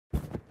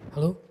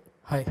Hello.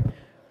 Hi.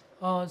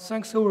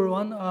 Thanks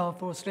everyone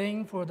for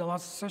staying for the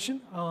last session.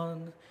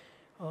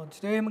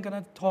 Today I'm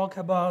going to talk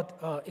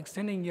about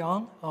extending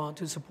Yarn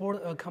to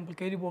support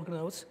complicated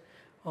workloads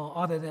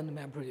other than the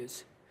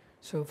MapReduce.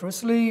 So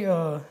firstly,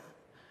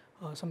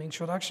 some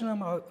introduction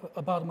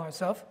about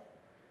myself.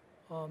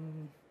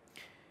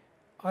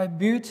 I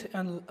built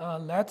and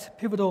led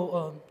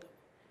Pivotal,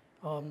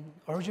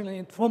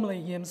 originally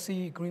formerly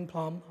EMC Green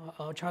Plum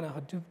China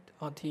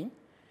Hadoop team.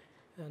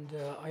 And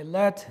I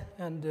led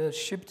and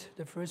shipped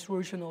the first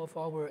version of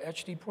our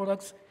HD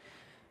products.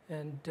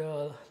 And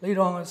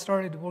later on, I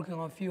started working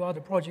on a few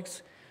other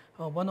projects.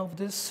 One of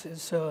this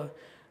is the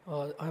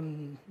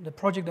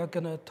project I'm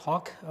going to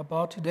talk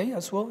about today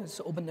as well.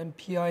 It's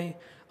OpenMPI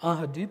on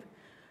Hadoop.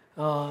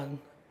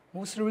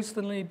 Most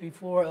recently,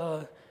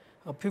 before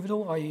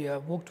Pivotal, I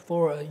worked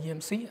for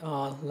EMC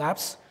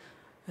Labs.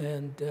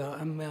 And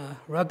I'm a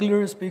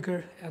regular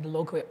speaker at the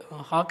local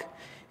HAC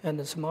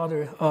and some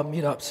other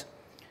meetups.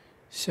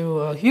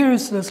 So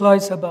here's the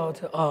slides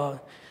about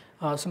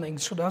some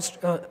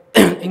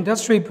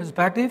industry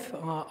perspective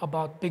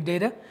about big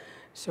data.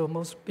 So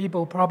most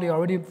people probably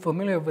already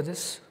familiar with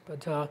this,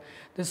 but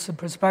this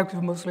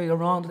perspective mostly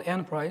around the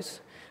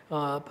enterprise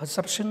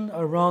perception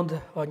around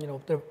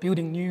they're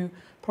building new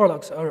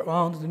products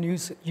around the new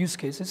use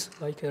cases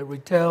like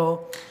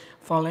retail,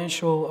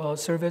 financial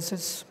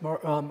services,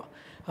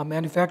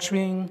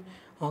 manufacturing,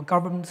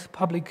 government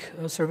public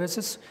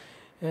services.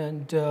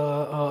 And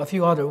a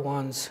few other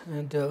ones.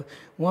 And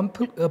one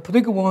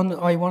particular one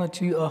I wanted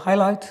to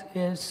highlight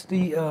is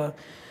the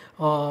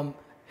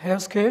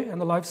healthcare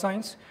and the life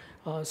science.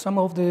 Some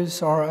of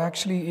these are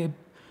actually,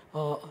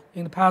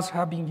 in the past,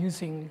 have been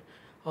using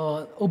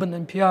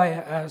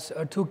OpenMPI as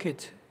a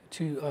toolkit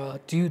to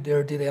do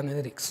their data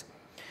analytics.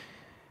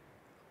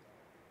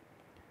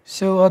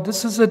 So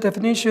this is a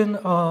definition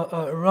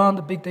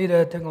around big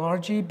data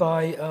technology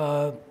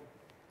by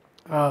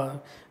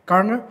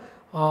Gartner.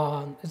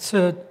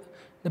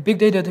 The big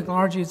data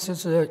technology. It's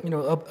just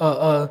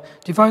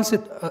defines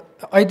it.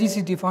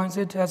 IDC defines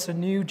it as a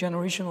new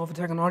generation of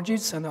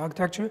technologies and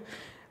architecture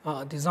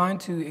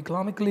designed to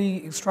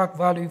economically extract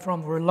value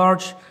from a very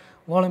large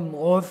volume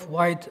of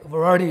wide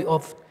variety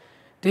of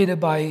data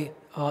by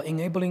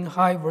enabling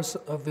high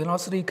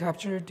velocity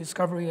capture,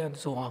 discovery, and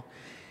so on.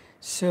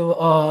 So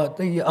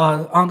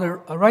on the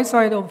right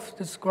side of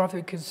this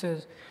graphic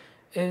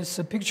is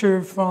a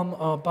picture from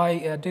by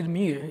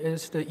Dedemir,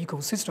 is the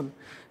ecosystem.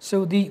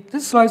 So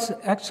this slide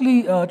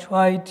actually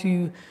try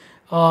to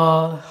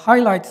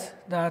highlight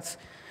that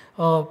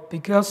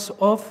because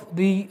of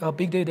the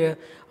big data,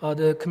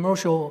 the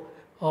commercial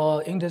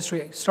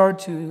industry start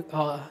to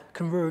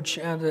converge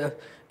and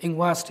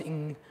invest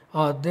in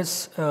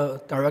this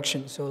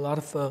direction. So a lot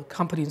of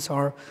companies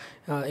are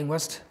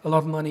invest a lot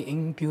of money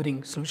in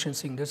building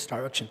solutions in this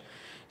direction.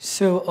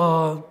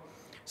 So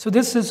so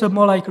this is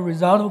more like a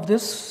result of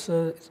this.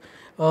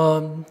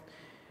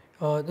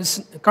 This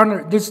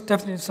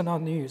definitely is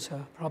not news.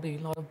 Probably a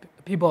lot of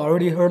people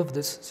already heard of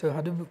this. So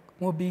Hadoop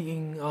will be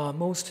in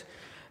most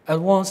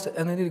advanced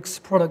analytics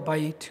product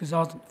by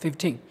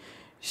 2015.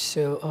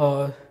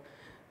 So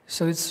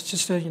so it's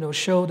just to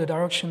show the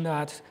direction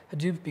that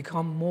Hadoop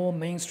become more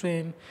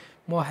mainstream,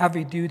 more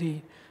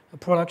heavy-duty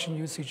production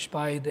usage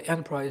by the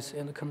enterprise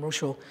and the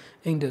commercial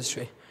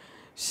industry.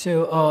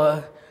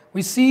 So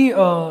we see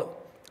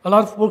a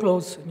lot of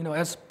workloads,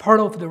 as part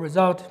of the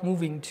result,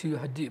 moving to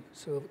Hadoop.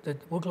 So the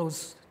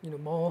workloads,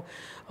 more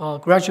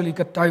gradually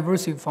get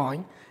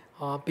diversifying.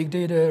 Big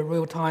data,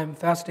 real-time,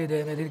 fast data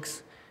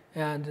analytics,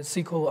 and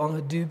SQL on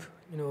Hadoop.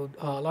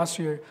 Last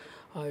year,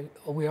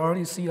 we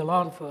already see a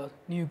lot of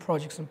new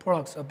projects and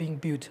products are being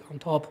built on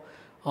top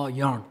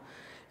Yarn.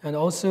 And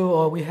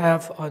also, we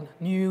have a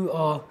new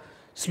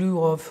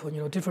slew of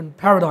different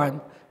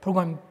program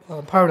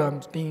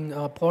paradigms being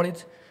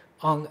ported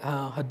on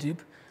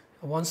Hadoop.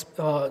 Once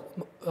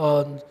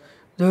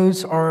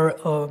those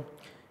are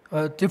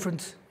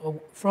different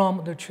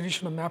from the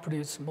traditional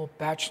MapReduce, more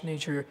batch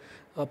nature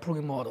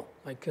program model,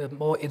 like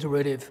more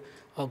iterative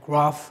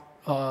graph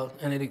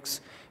analytics.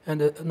 And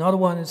another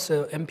one is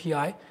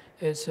MPI,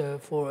 is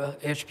for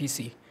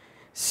HPC.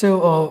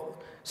 So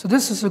so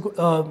this is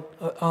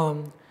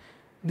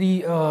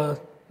the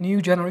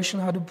new generation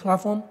Hadoop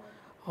platform.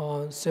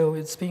 So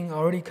it's been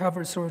already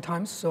covered several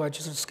times, so I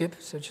just skip.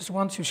 So just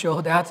want to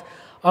show that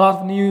a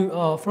lot of new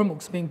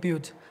frameworks being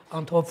built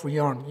on top of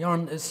Yarn.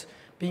 Yarn is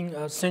being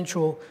a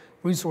central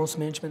resource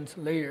management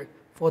layer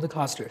for the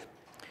cluster.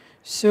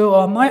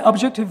 So my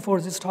objective for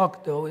this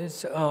talk, though,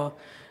 is to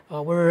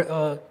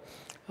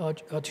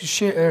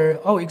share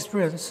our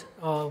experience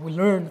we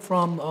learned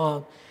from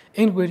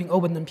integrating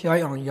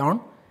OpenMPI on Yarn.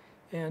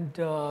 And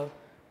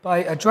by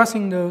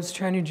addressing those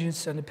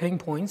challenges and the pain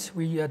points,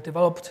 we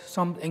developed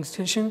some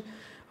extension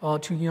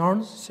to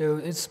Yarn. So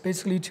it's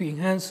basically to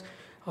enhance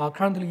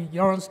currently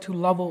Yarn's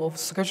two-level of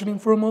scheduling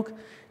framework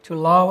to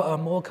allow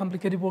more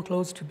complicated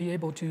workloads to be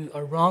able to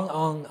run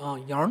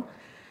on Yarn.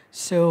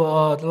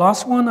 So the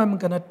last one I'm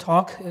going to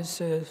talk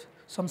is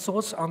some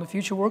thoughts on the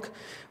future work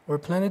we're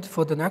planning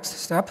for the next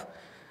step.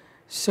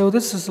 So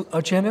this is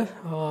agenda.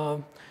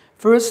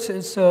 First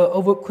is a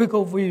quick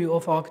overview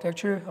of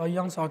architecture,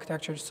 Yarn's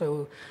architecture.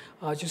 So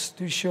just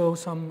to show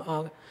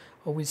some,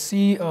 we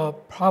see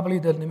probably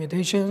the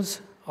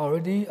limitations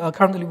already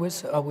currently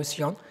with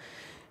Yarn.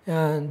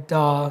 And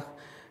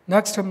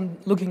next, I'm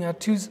looking at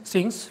two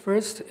things.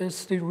 First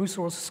is the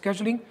resource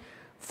scheduling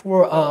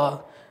for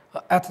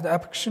at the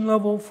application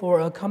level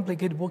for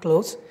complicated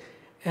workloads.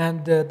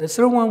 And the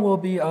third one will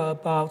be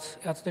about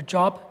at the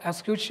job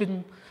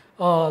execution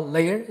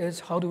layer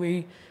is how do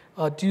we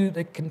do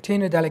the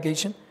container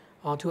delegation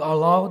to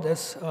allow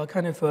this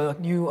kind of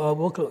new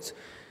workloads.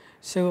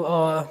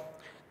 So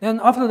then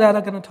after that,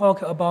 I'm going to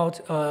talk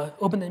about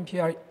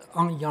OpenMPI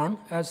on Yarn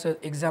as an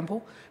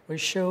example. We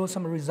show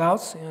some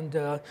results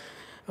and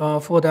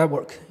for that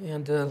work.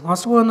 And the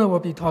last one, we'll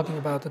be talking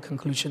about the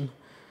conclusion.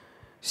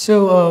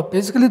 So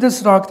basically, this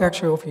is the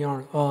architecture of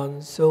Yarn.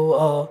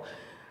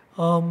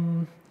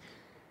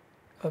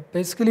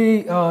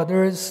 Basically,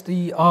 there is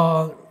the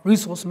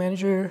resource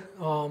manager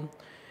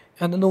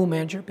and the node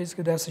manager.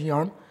 Basically, that's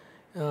Yarn.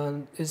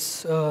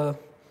 It's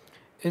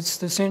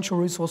the central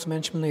resource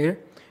management layer.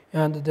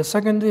 And the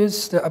second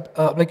is the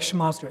application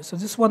master. So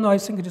this one, I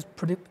think, is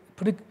pretty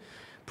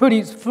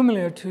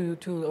familiar to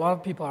a lot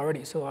of people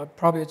already. So I'll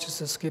probably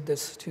just skip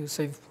this to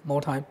save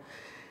more time.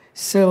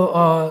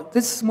 So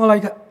this is more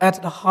like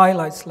at the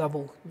highlights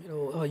level.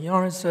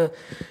 Yarn is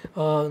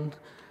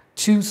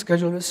two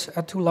schedulers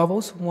at two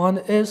levels. One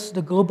is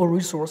the global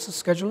resource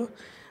scheduler.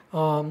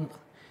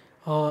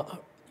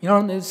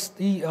 Yarn is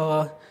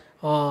the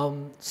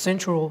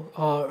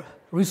central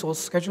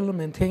resource scheduler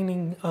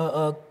maintaining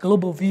a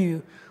global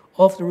view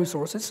of the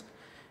resources.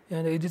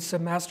 And it is a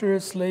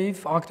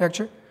master-slave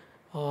architecture.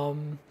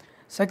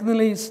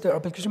 Secondly, it's the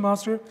application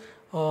master.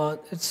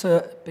 It's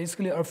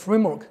basically a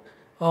framework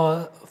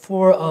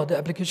for the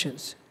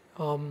applications.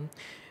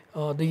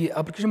 The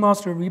application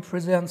master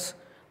represents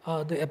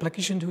the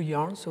application to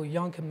Yarn, so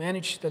Yarn can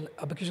manage the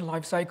application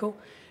lifecycle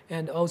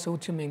and also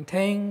to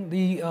maintain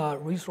the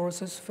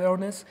resources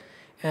fairness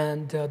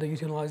and the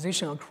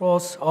utilization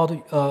across all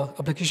the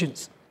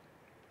applications.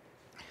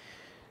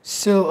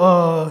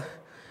 So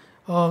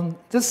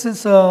this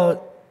is more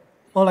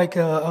like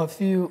a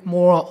few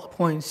more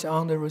points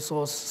on the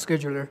resource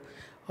scheduler.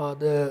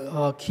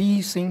 The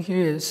key thing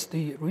here is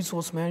the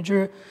resource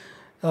manager.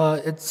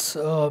 It's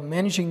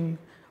managing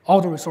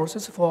all the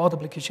resources for all the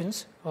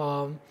applications.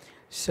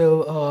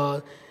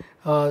 So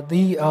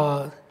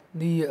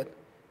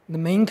the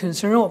main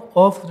concern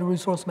of the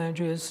resource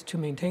manager is to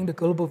maintain the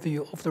global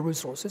view of the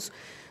resources.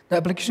 The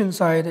application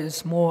side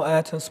is more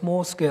at a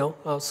small scale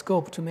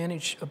scope to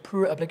manage a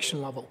per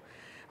application level.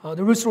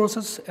 The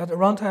resources at the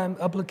runtime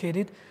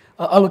allocated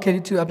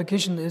to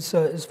application is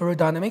very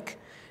dynamic.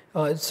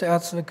 It's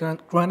at the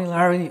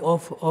granularity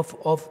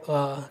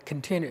of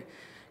container.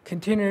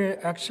 Container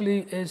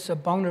actually is a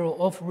bundle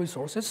of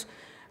resources.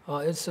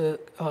 It's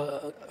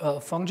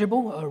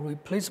fungible,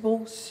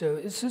 replaceable. So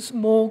it's just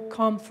more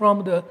come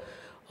from the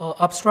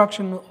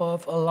abstraction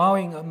of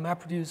allowing a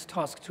MapReduce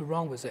task to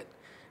run with it,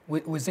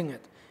 within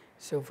it.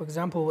 So, for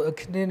example, a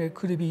container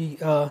could be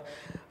a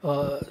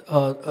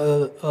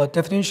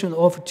definition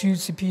of 2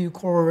 CPU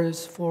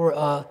cores for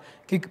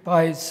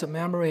gigabytes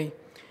memory,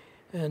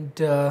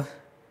 and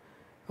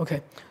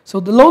okay. So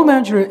the load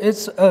manager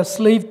is a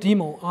slave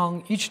demo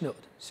on each node.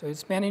 So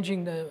it's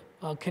managing the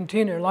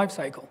container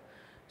lifecycle.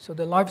 So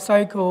the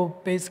lifecycle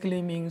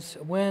basically means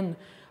when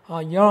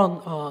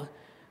Yarn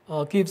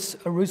gives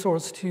a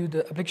resource to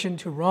the application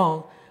to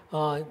run,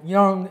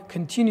 Yarn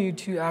continue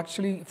to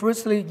actually,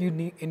 firstly,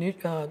 you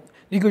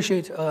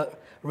negotiate a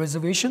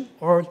reservation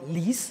or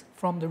lease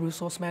from the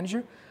resource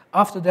manager.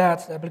 After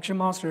that, the application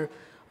master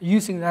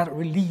using that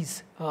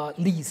lease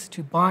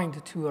to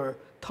bind to a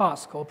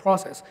task or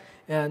process.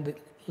 And the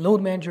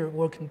load manager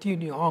will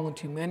continue on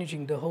to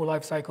managing the whole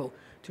life cycle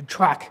to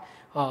track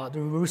the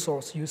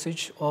resource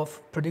usage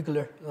of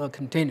particular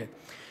container.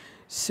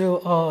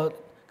 So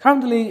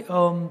currently,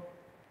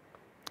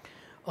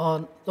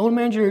 load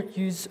manager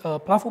use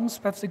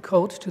platform-specific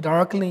code to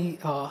directly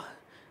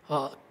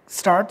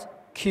start,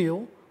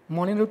 kill,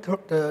 monitor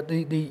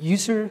the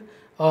user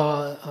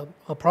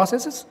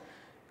processes.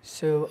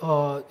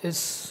 So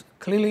it's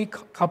clearly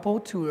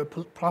coupled to a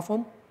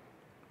platform.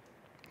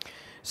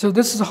 So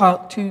this is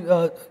how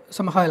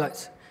some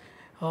highlights.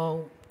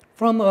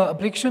 From an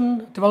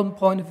application development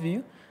point of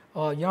view,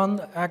 Yarn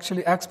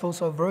actually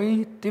exposes a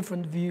very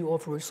different view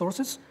of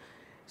resources.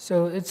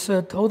 So it's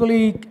a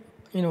totally,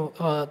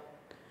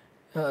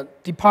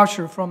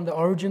 departure from the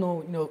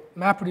original,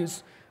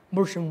 MapReduce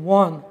version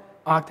 1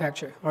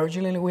 architecture.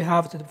 Originally, we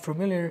have the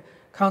familiar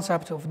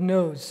concept of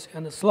nodes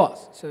and the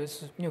slots. So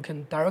it's,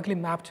 can directly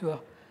map to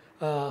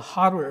a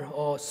hardware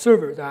or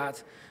server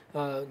that,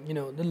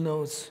 the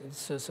nodes,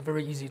 it's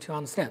very easy to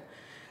understand.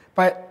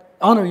 But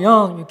under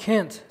Yarn, you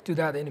can't do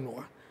that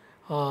anymore.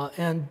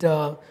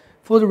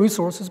 For the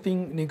resources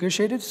being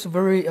negotiated, it's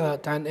very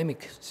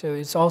dynamic. So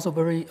it's also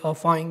very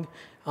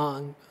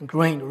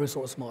fine-grained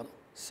resource model.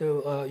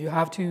 So you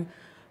have to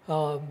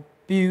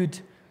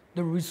build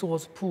the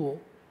resource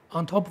pool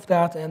on top of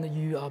that, and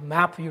you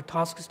map your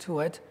tasks to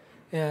it,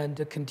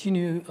 and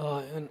continue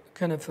and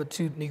kind of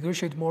to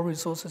negotiate more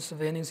resources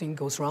if anything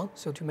goes wrong.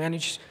 So to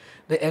manage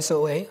the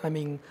SOA, I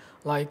mean,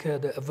 like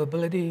the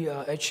availability,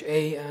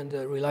 HA, and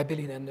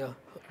reliability, and the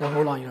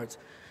whole 9 yards.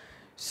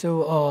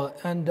 So,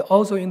 and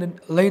also in the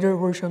later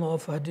version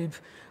of Hadoop,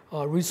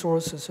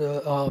 resources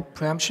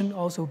preemption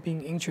also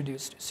being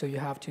introduced. So you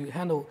have to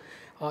handle,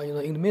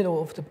 in the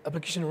middle of the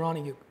application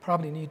running, you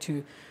probably need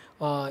to,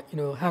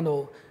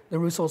 handle the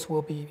resource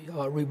will be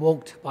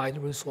revoked by the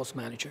resource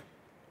manager.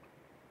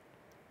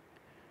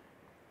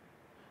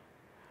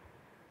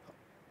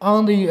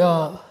 On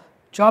the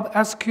job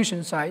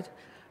execution side,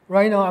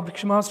 right now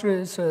application master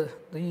is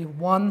the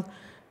one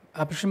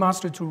application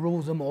master to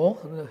rule them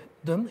all.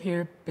 Them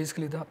here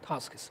basically the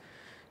tasks.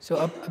 So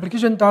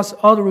application does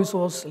all the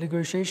resource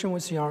negotiation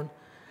with Yarn,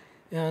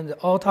 and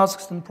all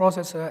tasks and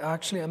processes are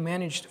actually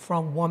managed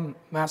from one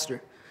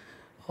master.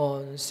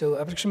 So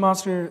application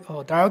master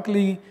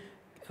directly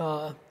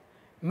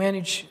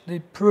manage the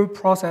per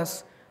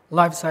process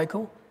life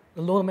cycle.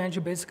 The load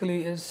manager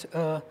basically is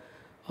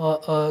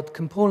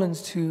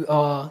components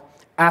to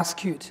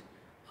execute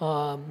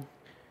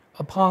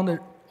upon the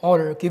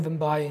order given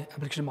by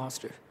application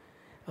master.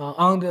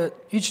 On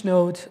each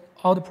node,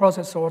 all the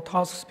process or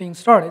tasks being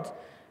started,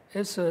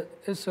 it's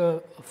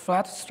a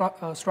flat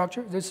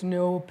structure. There's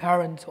no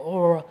parent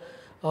or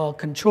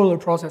controller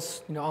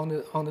process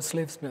on the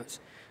slave nodes.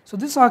 So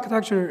this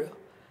architecture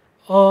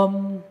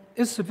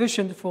is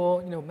sufficient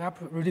for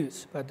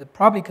MapReduce, but it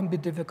probably can be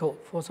difficult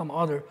for some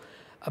other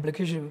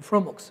application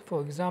frameworks.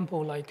 For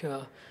example, like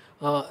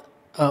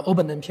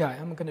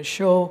OpenMPI. I'm going to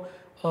show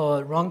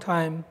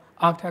runtime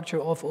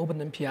architecture of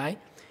OpenMPI,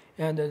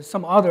 and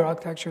some other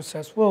architectures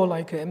as well,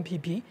 like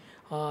MPP.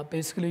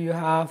 Basically, you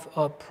have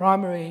a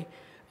primary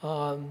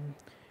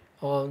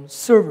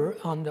server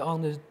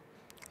on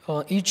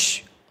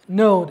each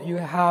node. You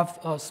have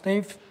a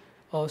slave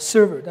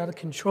server that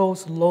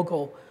controls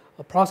local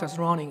process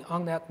running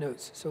on that node.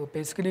 So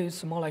basically,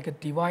 it's more like a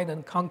divide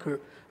and conquer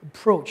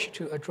approach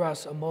to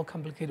address a more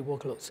complicated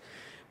workloads.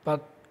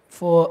 But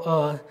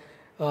for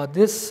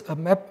this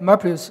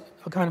MapReduce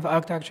kind of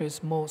architecture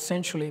is more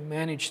centrally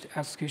managed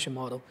execution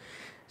model.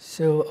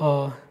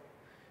 So,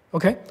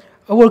 okay,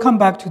 I will come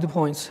back to the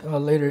points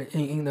later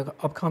in the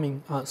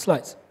upcoming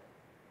slides.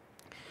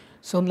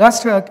 So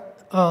next, I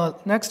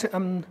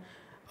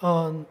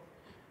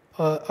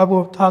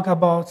will talk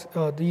about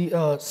the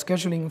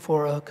scheduling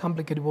for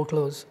complicated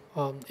workloads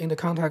in the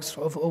context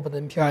of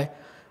OpenMPI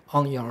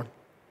on Yarn.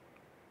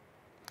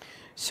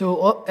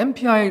 So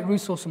MPI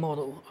resource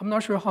model. I'm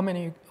not sure how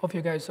many of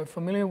you guys are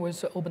familiar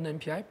with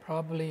OpenMPI.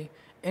 Probably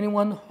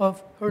anyone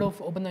have heard of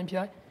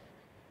OpenMPI?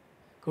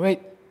 Great,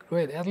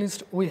 great. At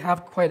least we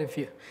have quite a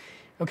few.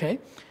 Okay.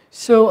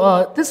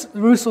 So this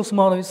resource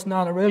model is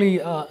not really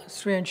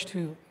strange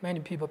to many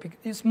people.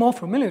 It's more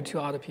familiar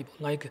to other people.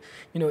 Like,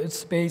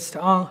 it's based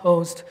on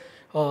host,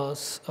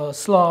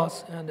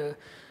 slots, and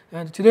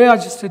today I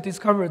just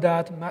discovered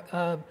that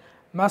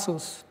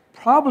Mesos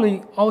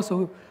probably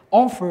also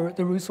offer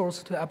the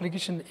resource to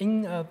application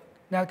in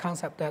that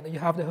concept that you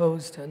have the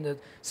host and the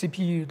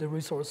CPU, the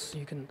resource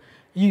you can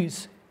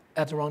use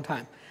at the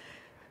runtime.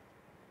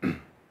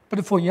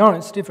 But for Yarn,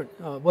 it's different.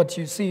 What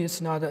you see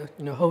is not a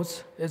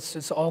host.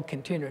 It's all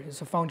container.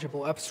 It's a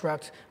fungible,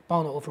 abstract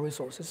bundle of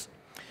resources.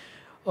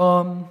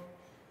 So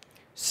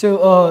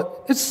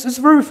it's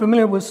very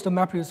familiar with the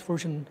MapReduce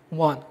version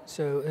 1.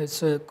 So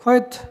it's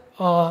quite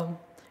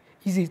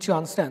easy to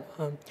understand.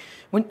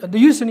 When the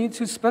user needs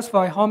to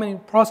specify how many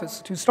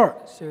processes to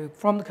start. So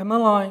from the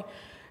command line,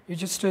 you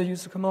just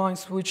use the command line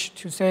switch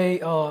to say,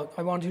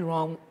 I want to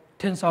run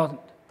 10,000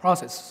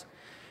 processes.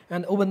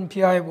 And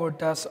OpenMPI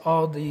does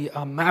all the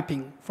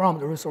mapping from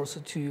the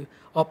resources to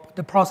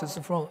the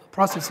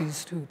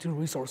processes to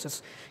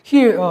resources.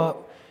 Here,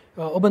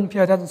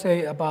 OpenMPI doesn't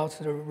say about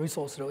the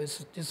resource though.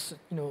 It's just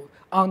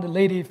on the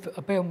native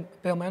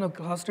bare metal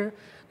cluster,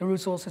 the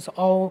resources are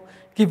all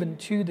given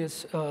to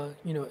this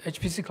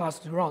HPC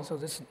cluster to run. So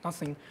there's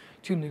nothing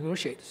to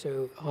negotiate.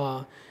 So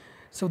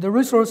so the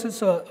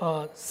resources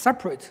are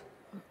separate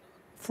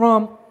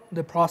from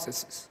the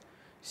processes.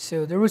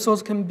 So the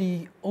resource can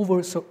be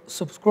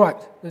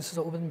oversubscribed. This is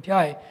the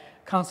OpenMPI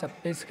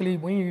concept. Basically,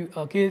 when you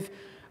give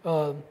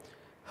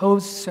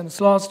hosts and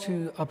slots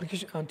to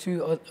application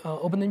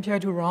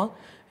OpenMPI to run,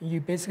 you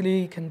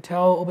basically can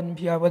tell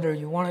OpenMPI whether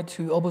you wanted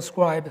to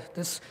oversubscribe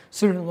this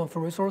certain number of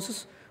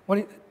resources. What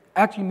it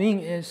actually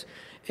means is,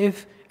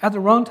 if at the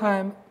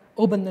runtime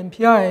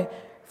OpenMPI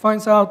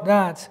finds out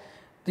that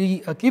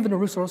the given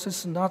resource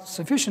is not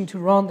sufficient to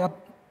run that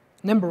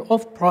number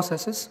of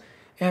processes,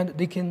 and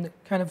they can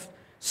kind of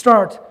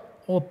start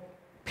or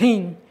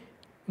ping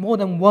more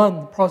than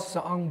one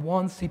processor on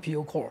one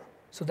CPU core.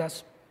 So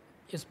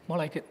it's more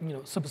like a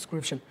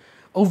subscription,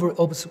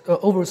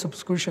 over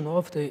subscription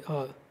of the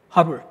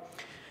hardware.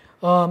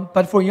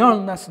 But for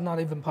Yarn, that's not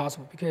even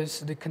possible because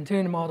the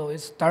container model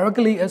is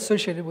directly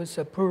associated with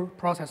a per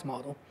process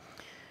model.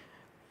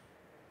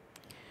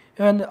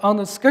 And on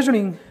the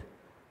scheduling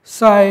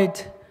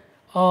side,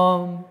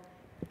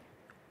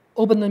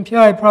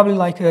 OpenMPI, probably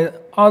like there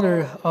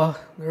are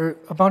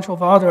a bunch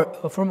of other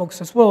frameworks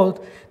as well,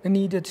 they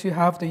needed to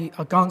have the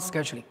account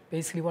scheduling.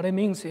 Basically, what it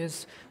means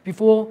is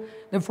before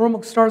the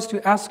framework starts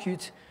to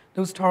execute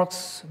those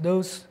tasks,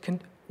 those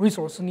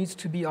resources needs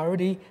to be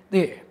already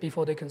there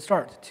before they can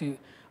start to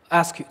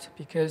execute,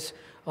 because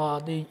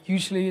they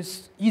usually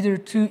is either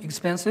too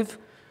expensive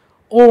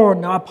or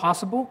not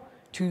possible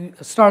to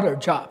start a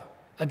job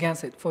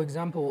against it. For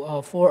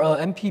example, for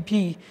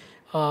MPP,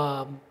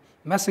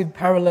 massive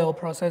parallel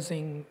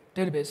processing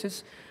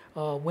databases,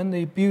 when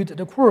they build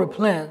the query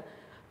plan,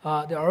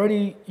 they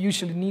already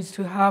usually needs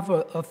to have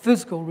a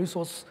physical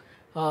resource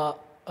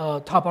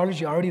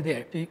topology already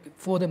there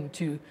for them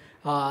to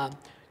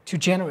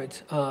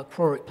generate a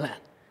query plan.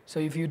 So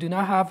if you do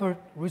not have a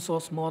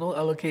resource model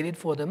allocated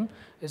for them,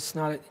 it's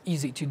not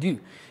easy to do.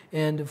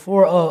 And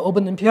for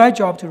OpenMPI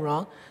job to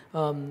run,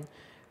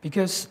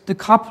 because the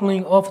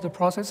coupling of the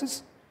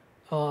processes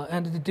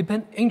and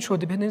the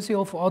intra-dependency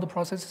of all the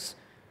processes,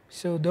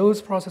 so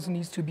those processes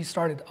needs to be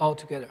started all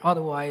together.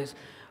 Otherwise,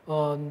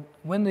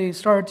 when they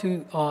start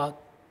to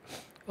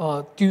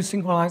do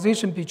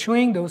synchronization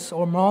between those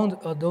or among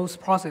those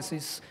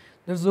processes,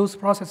 those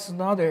processes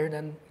not there,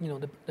 then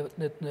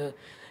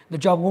the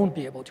job won't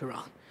be able to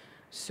run.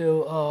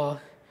 So,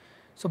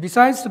 so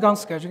besides the account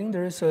scheduling,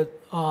 there is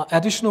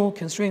additional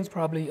constraints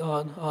probably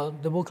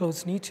the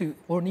workloads need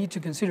to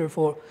consider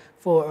for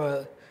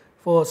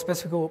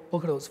specific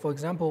workloads. For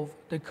example,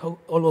 the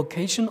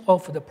allocation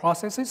of the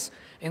processes.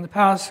 In the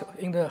past,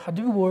 in the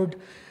Hadoop world,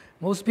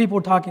 most people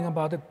are talking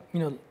about the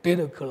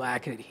data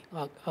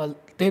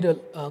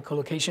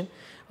collocation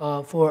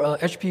for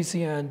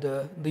HPC, and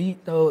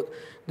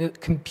the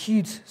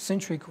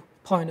compute-centric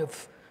point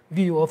of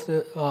view of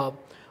the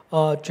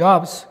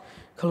jobs.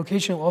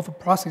 Collocation of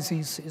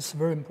processes is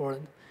very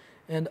important.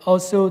 And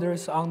also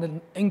there's on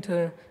the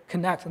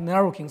interconnect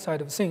networking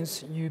side of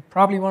things, you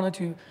probably wanted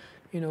to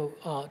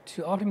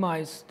to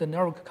optimize the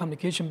network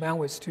communication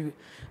bandwidth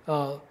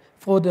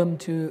for them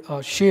to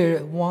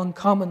share one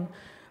common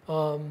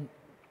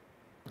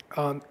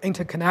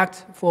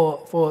interconnect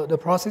for the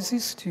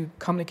processes to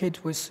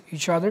communicate with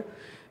each other.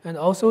 And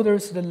also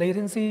there's the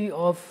latency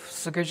of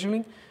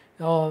scheduling.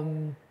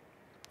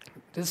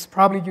 This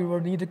probably you will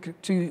need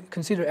to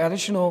consider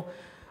additional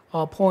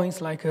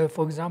points like,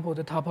 for example,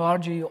 the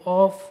topology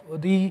of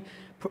the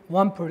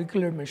one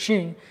particular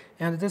machine,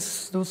 and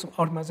those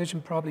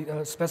optimization probably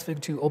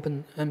specific to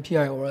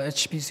OpenMPI or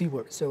HPC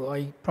world. So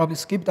I probably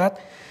skip that.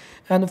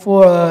 And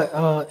for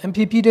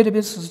MPP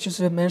databases, just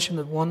mentioned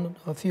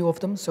a few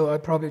of them, so I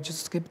probably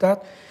just skip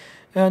that.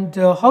 And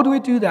how do we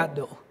do that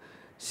though?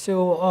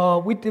 So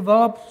we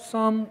developed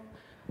some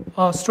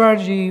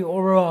strategy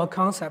or a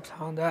concept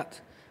on that.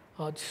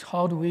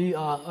 How do we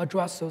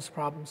address those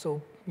problems?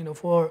 So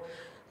for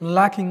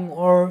lacking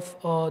of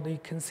the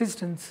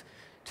consistent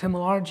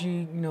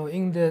terminology,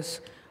 in this,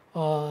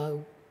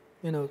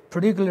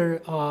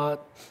 particular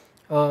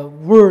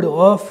word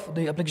of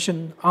the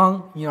application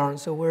on Yarn.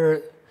 So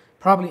we're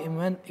probably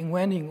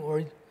inventing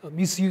or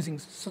misusing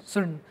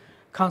certain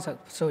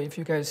concepts. So if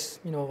you guys,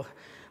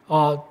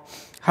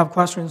 have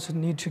questions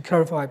and need to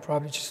clarify,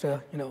 probably just,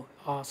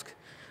 ask.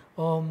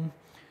 For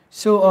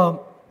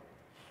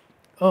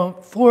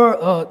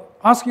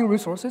asking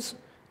resources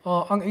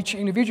on each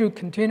individual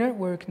container,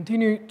 we'll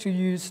continue to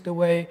use the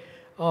way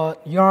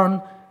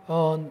Yarn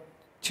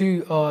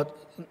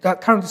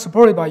that currently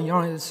supported by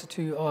Yarn is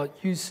to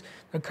use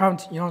the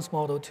current Yarn's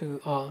model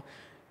to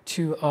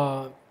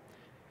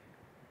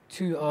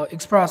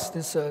express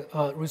this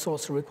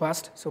resource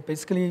request. So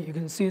basically, you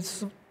can see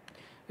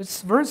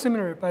it's very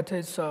similar, but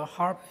it's a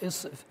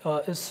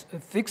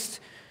fixed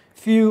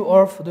few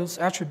of those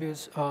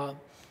attributes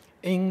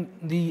in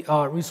the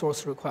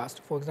resource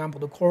request. For example,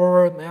 the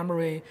core,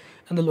 memory,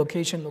 and the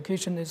location.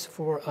 Location is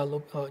for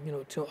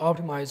to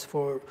optimize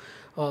for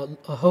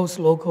a host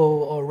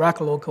local or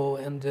rack local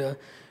and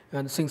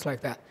things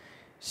like that.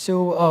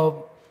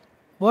 So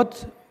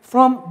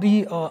from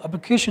the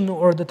application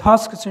or the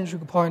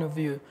task-centric point of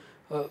view,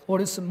 what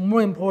is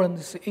more important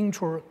is the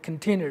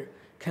intra-container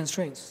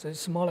constraints. So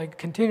it's more like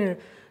container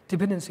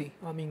dependency.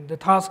 I mean, the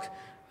task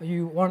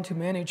you want to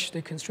manage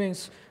the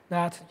constraints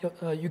that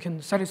you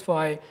can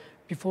satisfy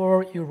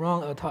before you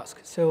run a task.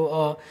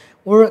 So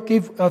we'll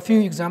give a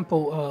few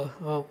examples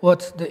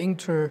what the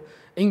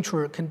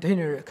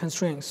intra-container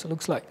constraints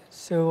looks like.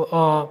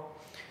 So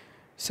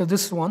so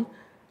this one,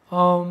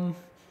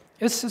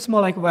 it's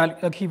more like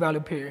a key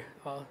value pair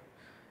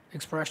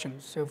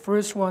expression. So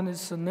first one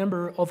is the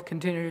number of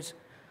containers.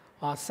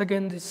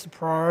 Second is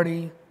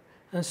priority.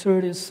 And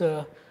third is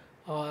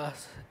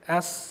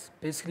S,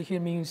 basically here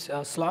means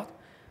slot.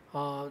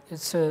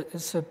 It's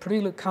a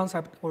pretty good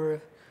concept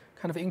or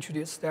kind of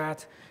introduced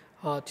that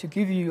to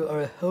give you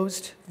a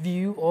host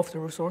view of the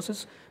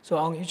resources. So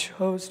on each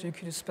host, you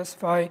could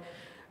specify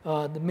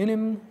the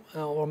minimum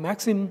or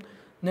maximum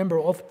number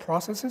of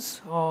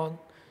processes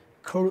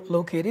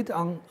co-located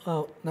on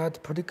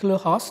that particular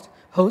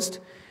host.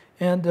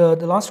 And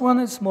the last one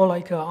is more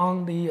like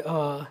on the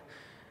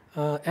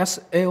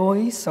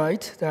SAOE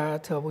side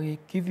that we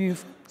give you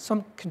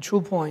some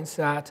control points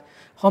that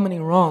how many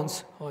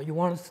runs you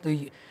want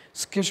the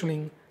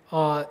scheduling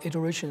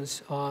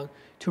iterations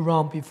to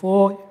run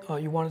before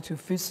you want to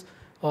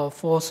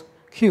force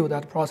queue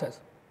that process.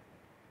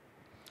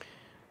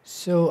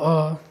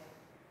 So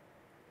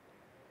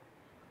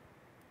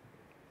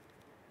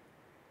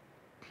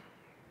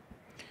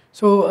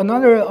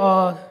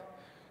another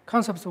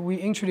concept we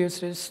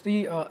introduced is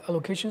the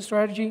allocation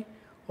strategy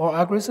or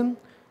algorithm.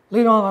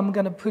 Later on, I'm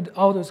going to put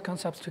all those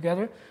concepts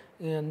together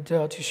and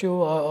to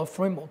show a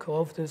framework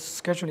of the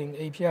scheduling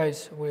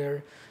APIs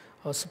we're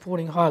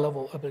supporting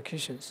high-level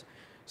applications.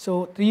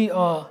 So the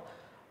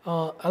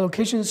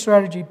allocation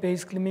strategy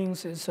basically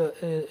means it's an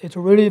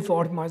iterative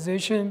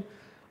optimization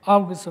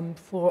algorithm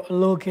for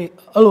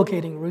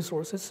allocating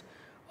resources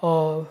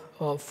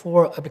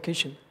for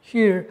application.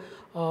 Here,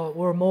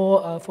 we're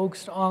more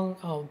focused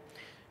on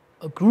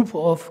a group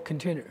of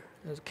container,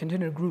 a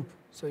container group.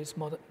 So it's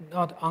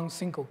not on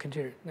single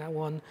container. That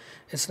one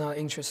is not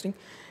interesting.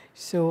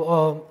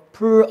 So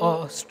per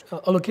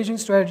allocation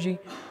strategy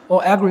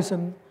or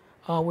algorithm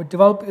we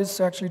develop is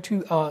actually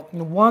to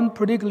one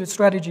particular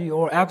strategy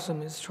or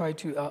algorithm is try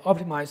to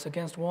optimize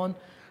against one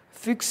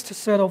fixed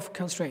set of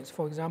constraints.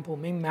 For example,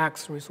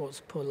 min-max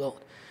resource per load,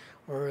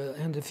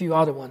 and a few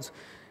other ones.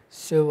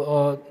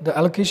 So the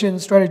allocation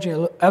strategy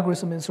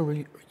algorithm is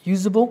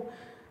reusable.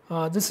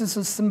 This is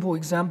a simple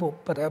example,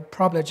 but I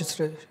probably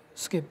just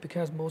skip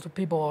because most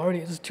people already,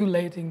 it's too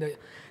late in the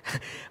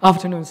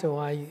afternoon, so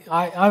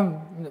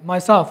I'm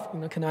myself,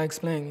 can I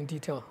explain in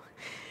detail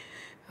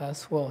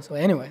as well. So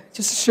anyway,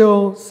 just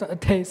show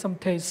some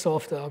taste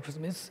of the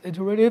algorithm. It's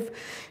iterative,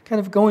 kind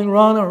of going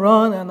round and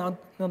round, and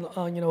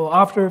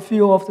after a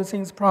few of the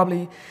things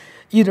probably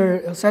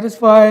either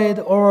satisfied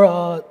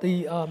or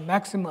the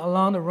maximum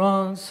amount of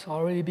runs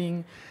already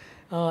being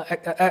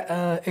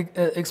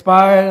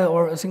expired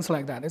or things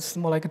like that. It's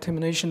more like a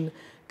termination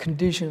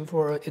condition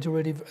for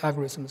iterative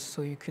algorithms.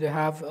 So you could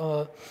have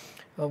a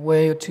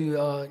way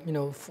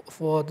to,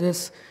 for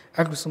this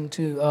algorithm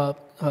to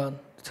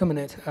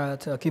terminate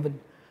at a given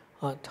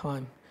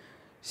time.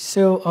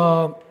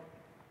 So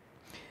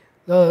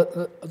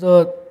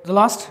the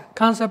last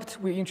concept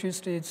we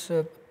introduced is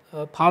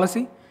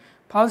policy.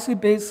 Policy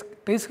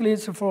basically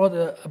is for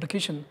the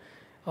application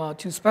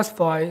to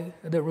specify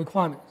the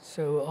requirements.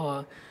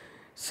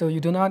 So you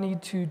do not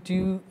need to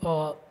do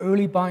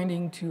early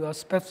binding to a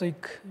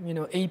specific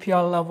API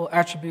level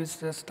attributes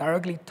that's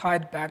directly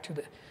tied back to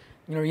the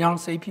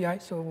YANS API.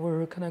 So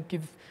we're gonna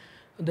give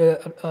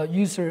the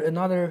user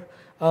another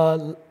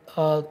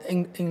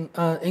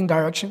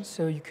indirection,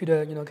 so you could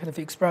kind of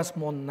express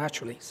more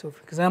naturally. So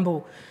for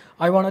example,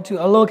 I wanted to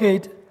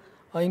allocate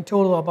in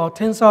total about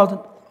 10,000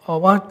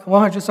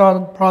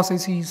 100,000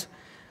 processes,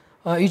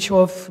 each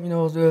of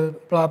the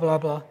blah blah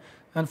blah,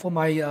 and for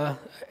my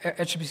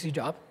HPC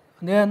job.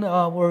 And then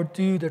we'll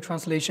do the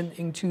translation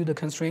into the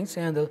constraints,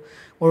 and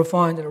we'll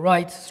find the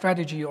right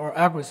strategy or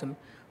algorithm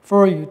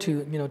for you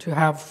to to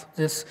have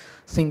this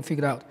thing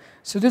figured out.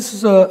 So this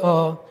is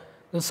the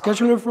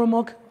scheduler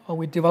framework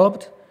we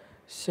developed.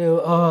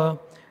 So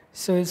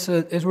it's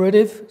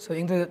iterative. So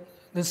in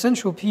the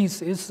central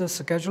piece is the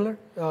scheduler.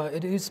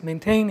 It is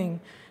maintaining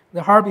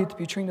the heartbeat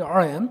between the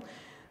RM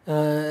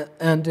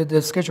and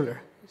the scheduler.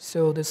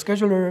 So the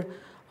scheduler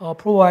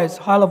provides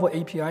high-level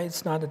API.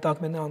 It's not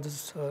documented on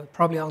this,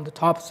 probably on the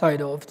top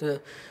side of the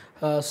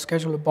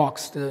scheduler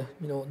box, the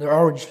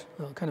orange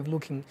kind of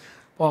looking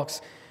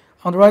box.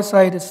 On the right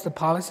side is the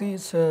policy.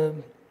 It's the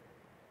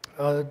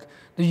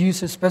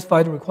user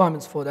specified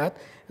requirements for that,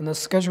 and the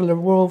scheduler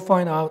will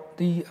find out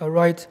the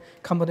right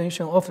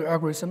combination of the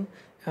algorithm,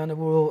 and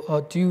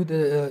will do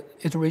the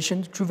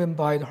iteration driven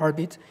by the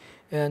heartbeat.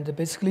 And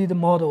basically the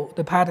model,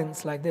 the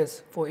patterns like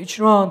this. For each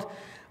round,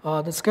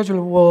 the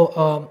scheduler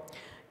will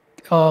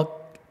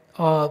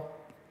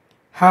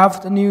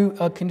have the new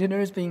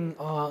containers being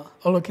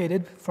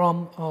allocated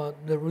from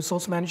the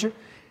resource manager,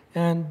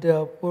 and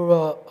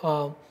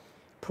will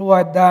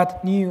provide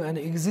that new and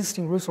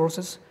existing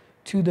resources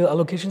to the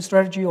allocation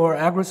strategy or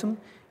algorithm,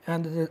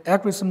 and the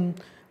algorithm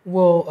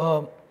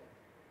will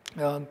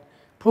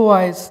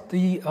provide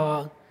the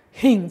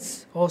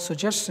hints or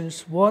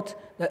suggestions what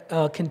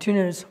the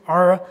containers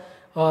are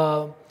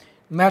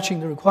matching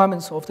the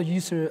requirements of the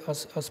user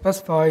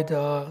specified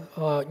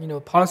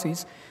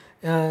policies,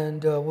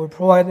 and will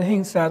provide the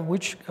hints that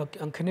which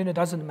container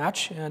doesn't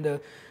match, and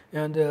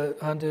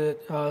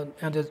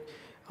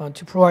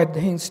to provide the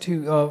hints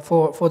to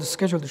for the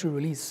scheduler to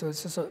release. So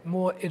it's just a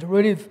more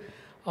iterative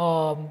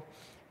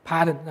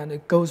pattern, and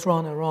it goes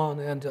round and round,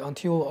 and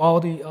until all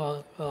the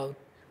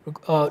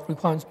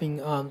requirements being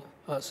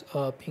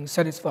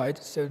satisfied.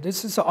 So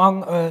this is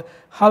on a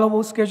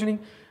high-level scheduling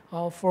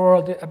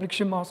for the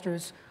application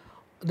masters.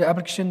 The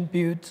application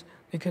build,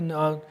 they can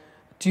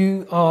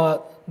do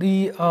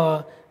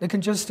they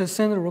can just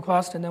send a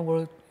request, and then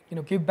we'll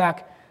give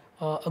back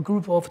a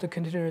group of the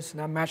containers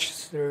that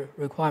matches their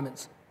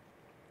requirements.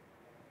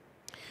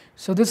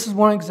 So this is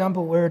one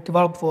example where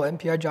developed for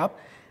MPI job.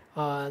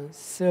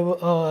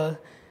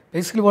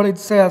 Basically what it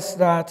says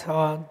that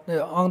on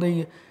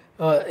the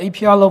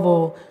API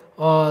level,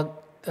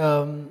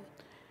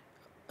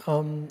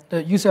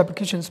 the user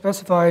application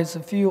specifies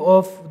a few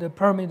of the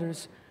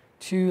parameters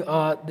to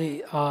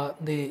the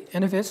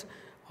interface,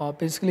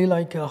 basically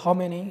like how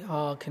many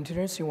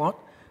containers you want.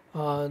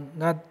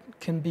 That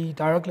can be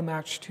directly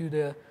matched to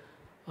the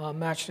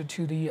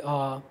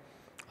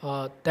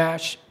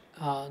dash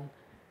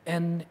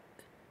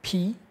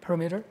NP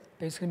parameter.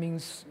 Basically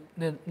means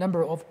the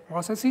number of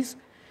processes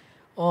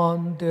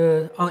on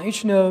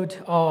each node.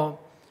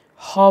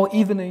 How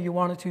evenly you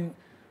want to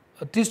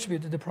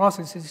distribute the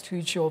processes to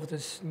each of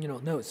these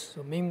nodes.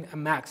 So min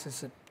and max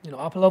is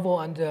upper level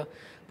and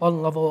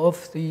bottom level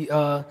of the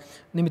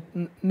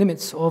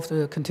limits of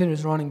the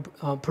containers running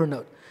per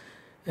node,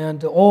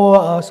 and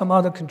or some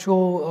other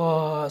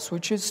control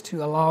switches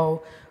to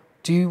allow.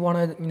 Do you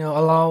want to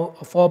allow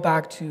a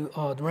fallback to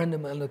the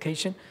random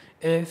allocation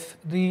if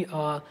the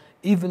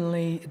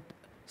evenly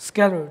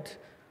scattered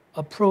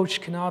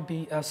approach cannot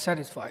be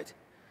satisfied,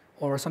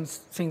 or some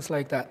things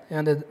like that,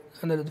 and a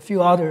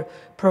few other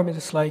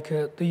parameters like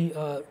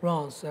the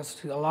runs, that's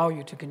to allow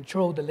you to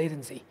control the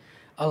latency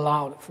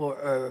allowed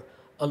for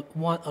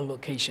one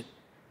allocation.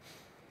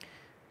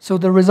 So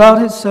the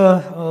result is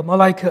more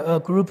like a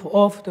group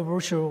of the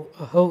virtual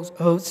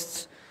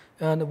hosts,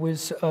 and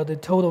with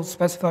the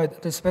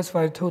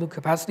specified total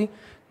capacity,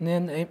 and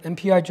then an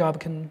MPI job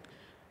can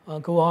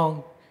go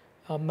on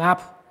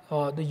map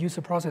the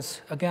user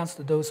process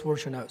against those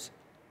virtual nodes.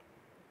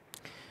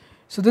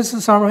 So this is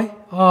a summary.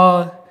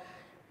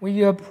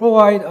 We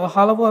provide a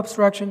high-level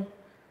abstraction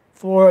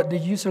for the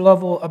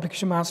user-level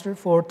application master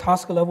for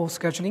task-level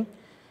scheduling.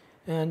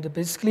 And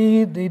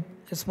basically,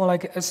 it's more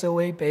like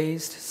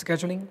SOA-based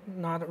scheduling,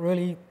 not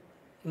really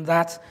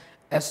that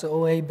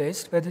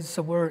SOA-based, but it's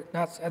a word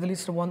that's at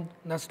least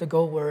that's the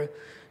goal we're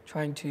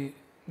trying to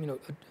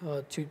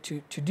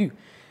to do.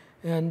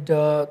 And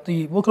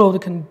the workload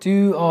can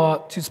do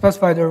to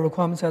specify the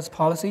requirements as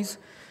policies,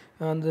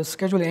 and the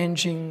scheduling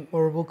engine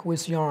will work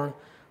with Yarn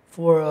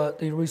for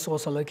the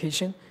resource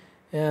allocation.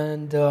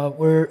 And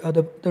where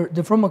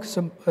the framework is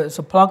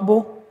a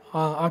pluggable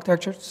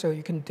architecture, so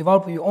you can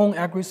develop your own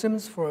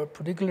algorithms for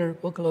particular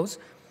workloads.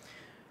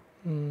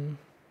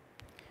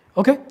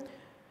 Okay,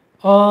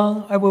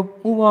 I will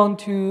move on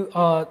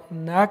to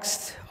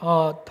next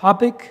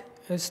topic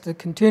is the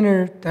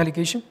container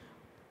delegation.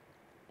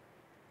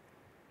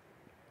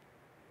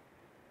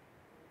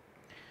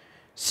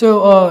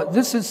 So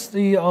this is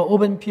the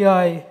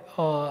OpenPI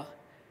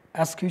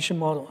execution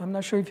model. I'm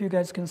not sure if you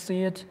guys can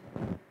see it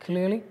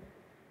clearly.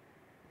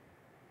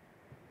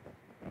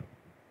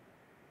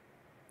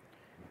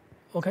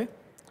 Okay,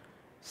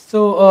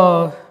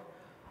 so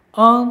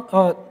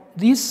on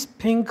this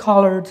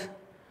pink-colored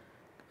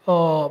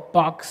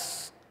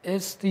box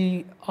is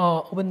the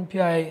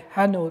OpenPI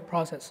head node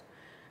process.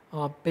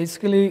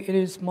 Basically, it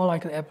is more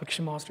like an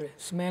application master.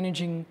 It's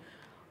managing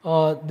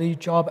the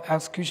job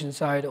execution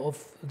side of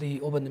the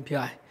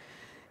OpenPI.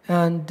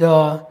 And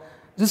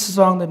this is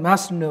on the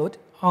master node.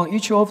 On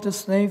each of the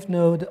slave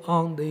node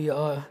on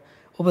the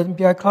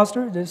OpenPI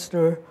cluster, there's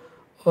the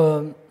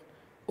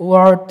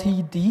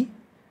ORTD.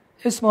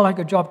 It's more like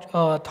a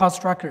job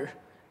task tracker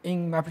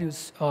in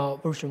MapReduce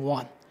version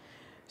 1.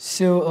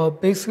 So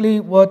basically,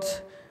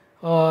 what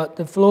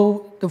the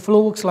flow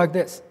looks like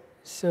this.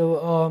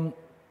 So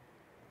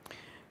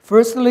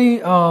firstly,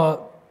 the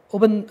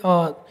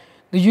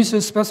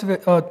user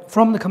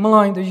from the command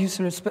line, the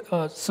user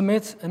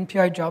submits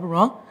NPI job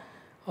run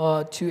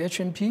to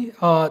HMP.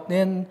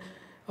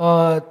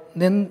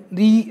 Then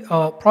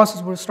the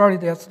process will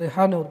start as the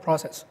head node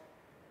process.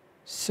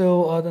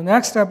 So the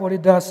next step, what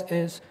it does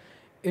is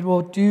it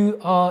will do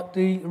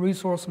the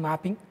resource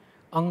mapping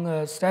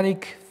on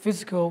static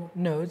physical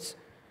nodes.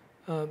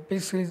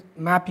 Basically,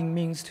 mapping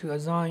means to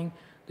assign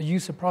the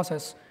user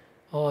process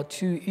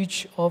to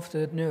each of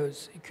the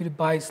nodes. It could be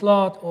by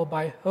slot or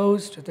by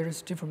host. There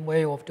is a different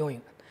way of doing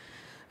it.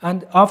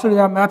 And after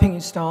that mapping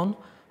is done,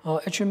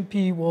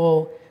 HMP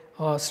will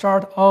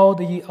start all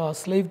the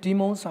slave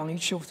daemons on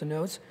each of the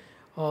nodes.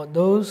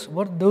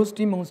 What those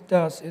daemons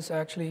does is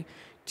actually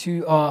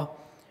to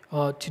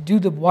do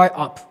the write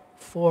up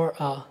for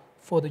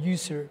the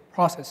user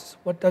processes.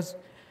 What does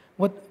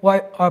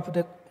write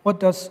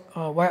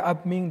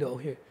up mean though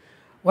here?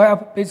 Write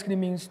up basically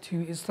means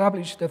to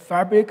establish the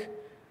fabric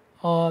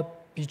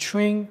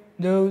between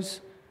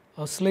those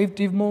slave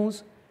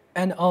daemons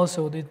and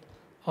also the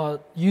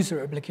user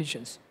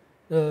applications.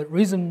 The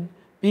reason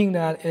being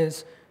that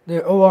is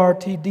the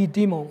ORTD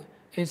daemon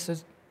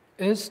is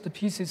the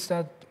pieces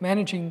that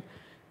managing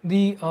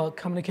the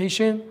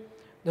communication,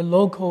 the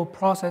local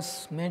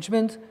process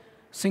management,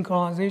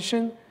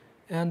 synchronization,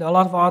 and a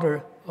lot of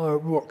other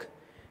work.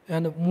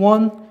 And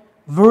one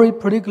very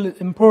particularly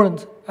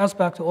important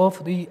aspect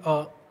of the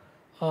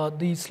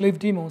slave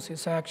daemons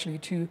is actually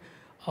to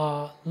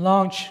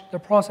launch the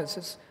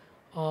processes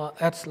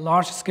at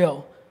large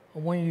scale.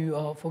 When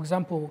you, for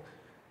example,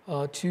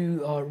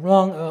 to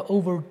run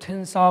over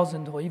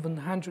 10,000 or even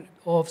hundreds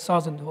of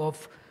thousands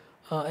of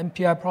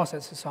MPI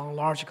processes on a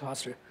large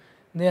cluster,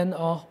 then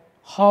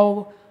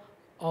how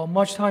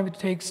much time it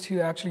takes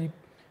to actually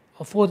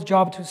for the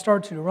job to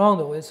start to run,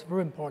 though, is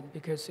very important,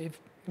 because if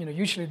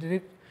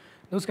usually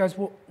those guys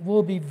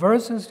will be very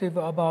sensitive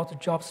about the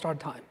job start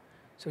time.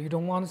 So you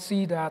don't want to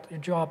see that your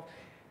job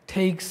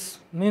takes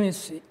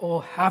minutes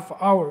or half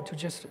hour to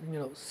just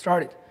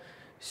start it.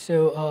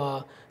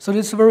 So so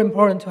it's very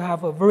important to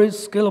have a very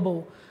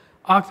scalable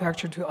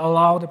architecture to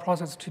allow the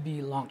process to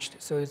be launched.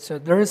 So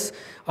there is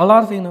a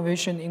lot of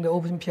innovation in the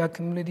OpenPI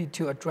community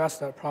to address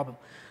that problem.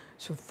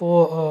 So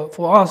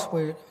for us,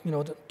 we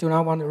do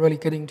not want to really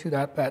get into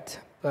that, but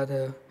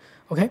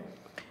okay.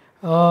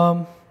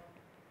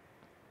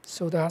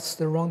 So that's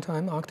the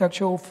runtime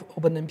architecture of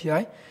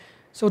OpenMPI.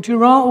 So to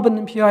run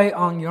OpenMPI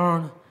on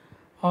Yarn,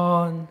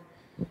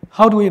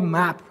 how do we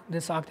map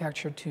this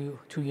architecture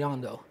to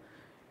Yarn, though?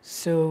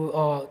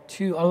 So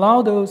to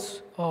allow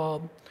those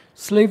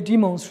slave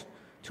daemons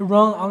to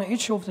run on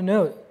each of the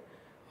node,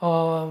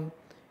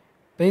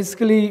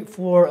 basically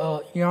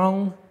for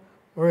Yarn,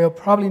 we'll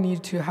probably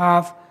need to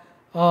have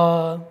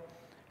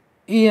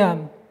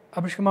EM,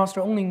 application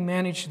master, only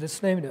manage the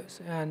slave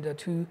nodes, and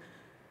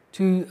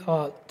to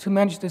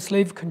manage the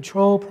slave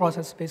control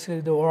process,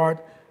 basically the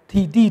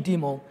ORTD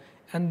daemon,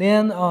 and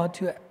then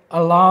to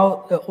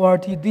allow the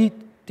ORTD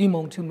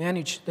daemon to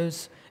manage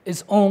its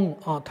own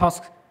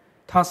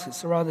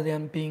tasks rather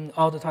than being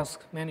all the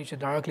tasks managed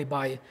directly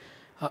by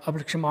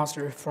application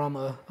master from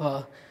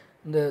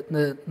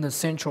the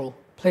central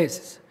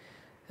places.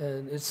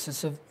 It's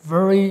just a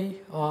very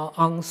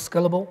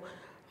unscalable,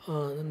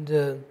 and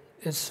the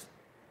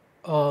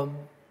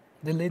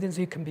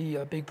latency can be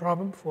a big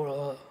problem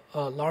for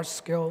a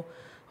large-scale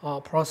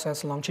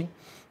process launching.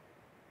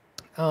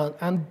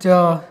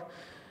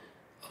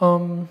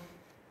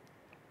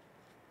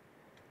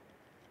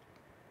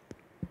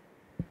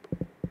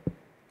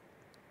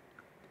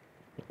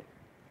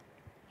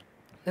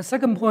 The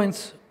second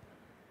point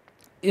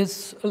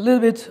is a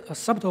little bit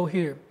subtle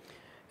here.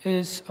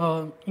 Is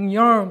in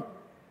Yarn,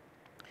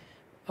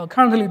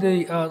 currently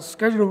the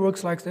schedule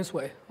works like this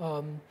way.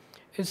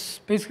 It's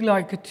basically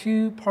like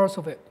two parts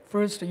of it.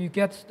 First, you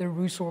get the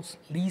resource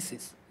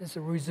leases. It's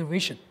a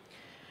reservation.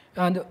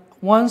 And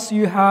once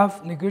you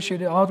have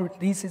negotiated all the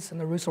leases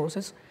and the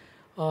resources,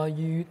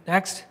 you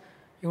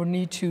will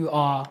need to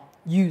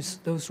use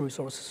those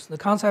resources. The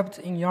concept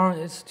in Yarn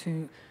is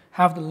to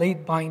have the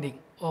late binding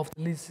of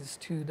the leases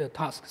to the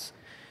tasks.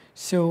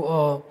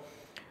 So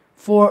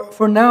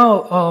for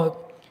now,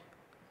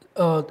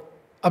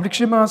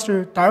 application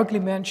master directly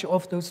manage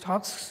of those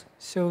tasks.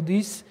 So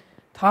these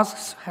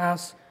tasks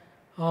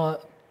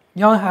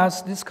Yarn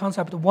has this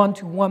concept of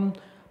one-to-one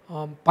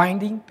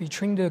binding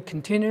between the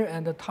container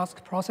and the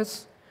task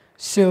process.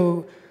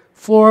 So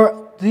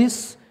for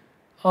these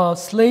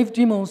slave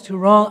daemons to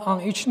run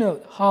on each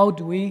node, how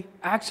do we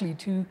actually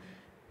to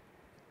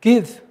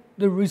give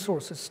the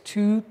resources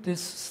to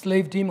this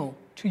slave daemon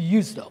to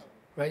use them,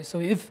 right? So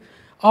if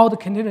all the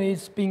container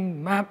is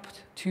being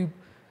mapped to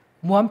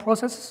one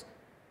process,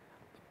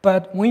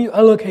 but when you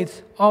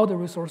allocate all the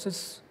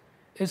resources,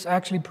 it's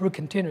actually per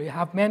container. You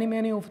have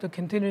many of the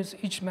containers,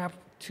 each mapped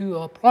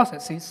to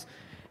processes,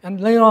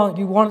 and later on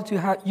you want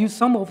to use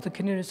some of the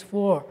containers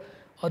for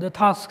the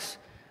tasks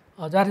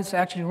that is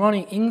actually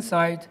running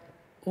inside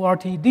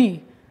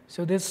ORTD.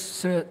 So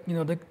this,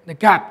 the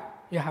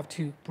gap you have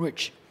to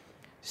bridge.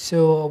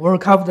 So we'll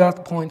cover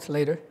that point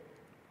later.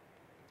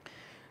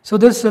 So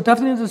there's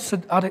definitely this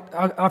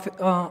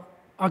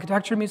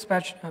architecture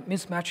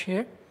mismatch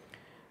here.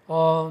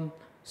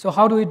 So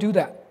how do we do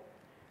that?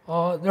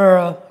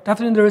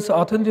 There is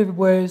alternative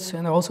ways,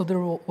 and also there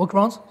are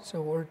workarounds.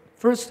 So we're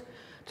first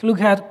to look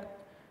at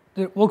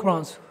the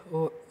workarounds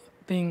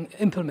being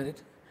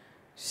implemented.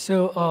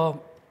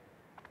 So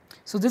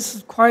so this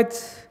is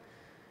quite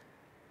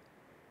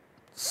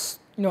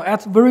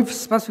at a very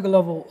specific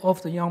level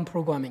of the Yarn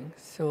programming.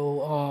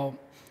 So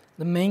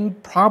the main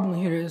problem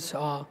here is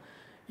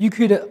you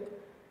could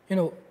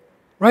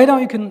right now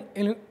you can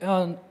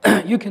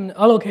you can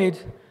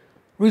allocate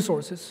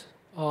resources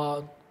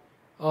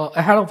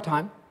ahead of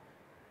time,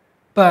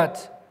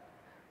 but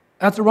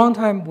at the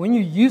runtime when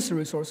you use the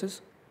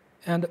resources,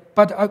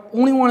 but I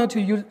only wanted to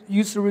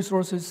use the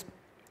resources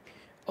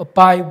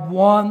by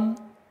one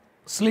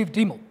slave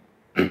daemon.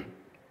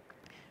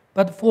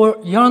 But for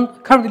Yarn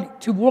currently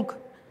to work,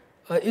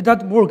 it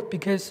doesn't work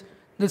because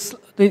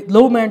the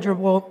load manager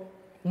will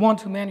want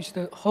to manage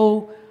the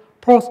whole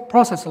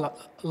process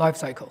life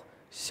cycle.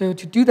 So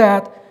to do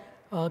that,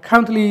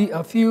 currently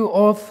a few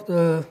of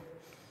the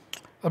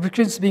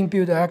applications being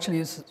built actually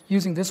is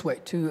using this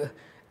way to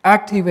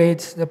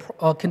activate the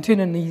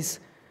container needs.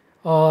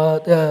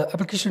 The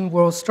application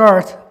will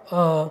start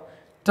a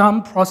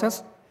dump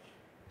process,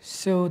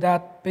 so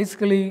that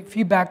basically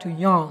feedback to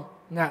Yarn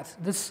that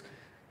this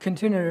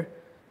container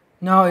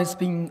now is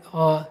being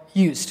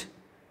used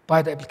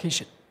by the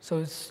application.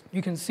 So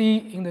you can see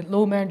in the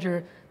load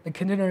manager the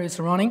container is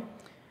running,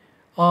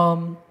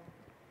 but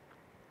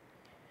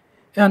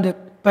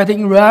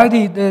in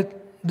reality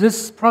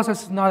this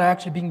process is not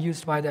actually being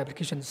used by the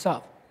application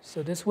itself.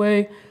 So this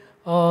way,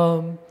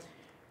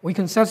 we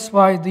can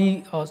satisfy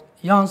the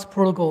Yang's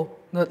protocol,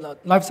 the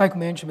lifecycle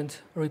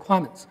management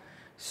requirements.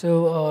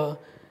 So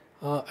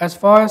as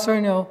far as I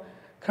know,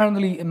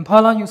 currently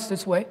Impala uses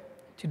this way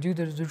to do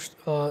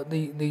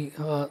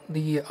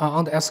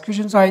on the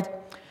execution side.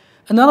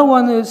 Another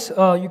one is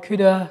you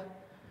could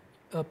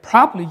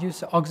probably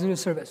use auxiliary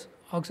service.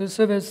 Auxiliary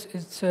service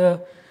is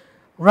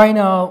right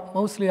now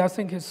mostly I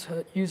think is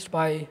used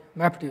by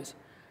MapReduce.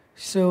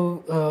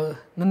 So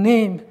the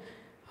name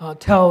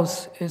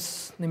tells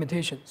its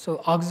limitation.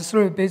 So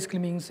auxiliary basically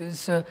means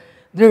it's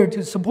there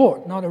to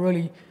support, not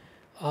really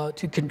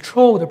to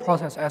control the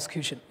process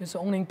execution. It's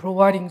only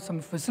providing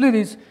some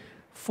facilities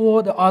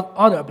for the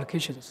other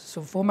applications.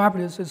 So for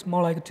MapReduce, it's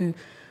more like to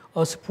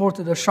support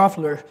the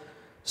shuffler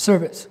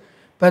service.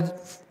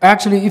 But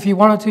actually, if you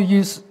wanted to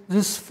use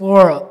this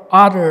for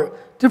other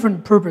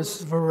different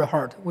purposes, very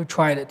hard. We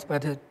tried it,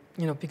 but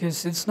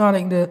because it's not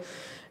in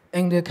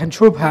the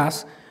control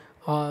path,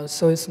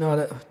 so it's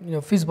not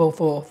feasible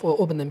for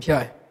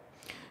OpenMPI.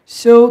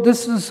 So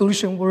this is a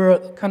solution we're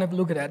kind of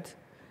looking at.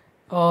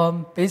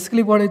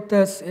 Basically, what it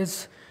does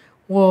is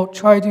we'll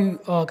try to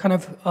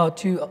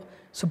to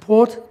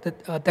support the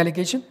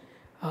delegation.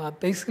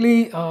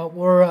 Basically,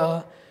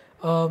 we're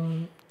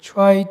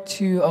try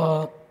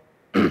to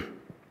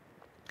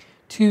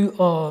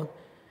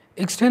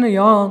extend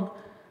Yarn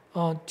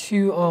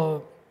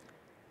to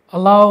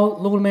allow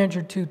load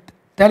manager to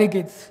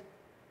delegate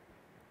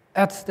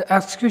at the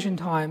execution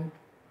time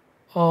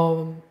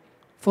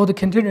for the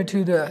container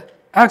to the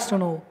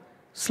external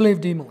slave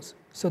daemons.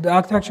 So the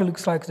architecture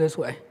looks like this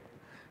way.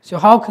 So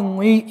how can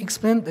we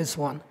explain this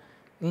one?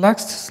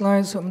 Next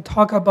slide, so I'm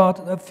talk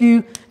about a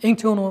few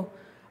internal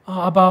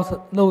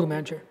about load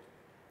manager.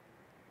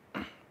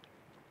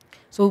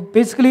 So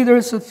basically,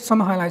 there's some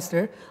highlights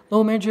there.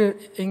 Load manager,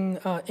 in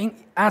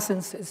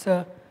essence, is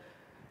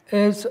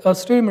a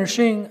state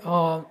machine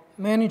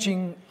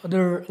managing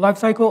the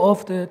lifecycle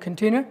of the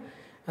container,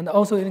 and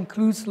also it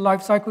includes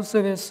lifecycle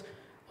service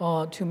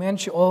to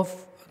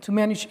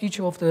manage each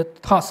of the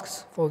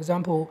tasks. For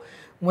example,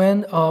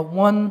 when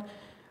one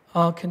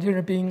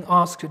container being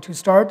asked to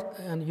start,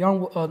 and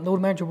Yarn load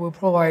manager will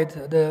provide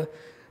the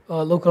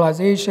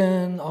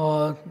localization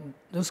or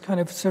those kind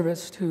of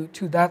service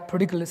to that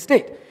particular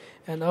state.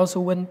 And also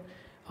when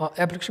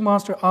application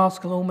master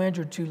asks load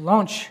manager to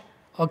launch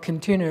a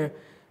container,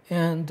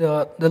 and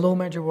the load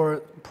manager will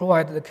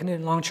provide the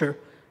container launcher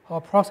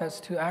process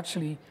to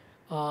actually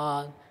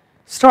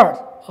start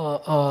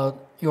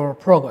your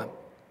program.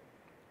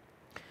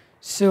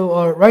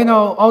 So right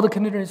now, all the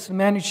containers are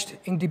managed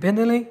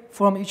independently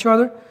from each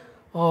other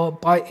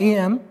by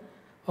AM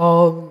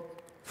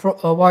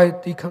via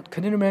the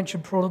container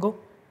management protocol.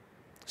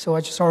 So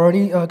I just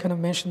already kind of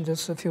mentioned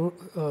this a few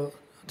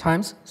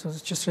times. So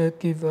it's just to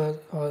give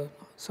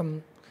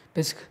some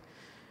basic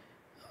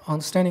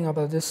understanding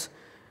about this.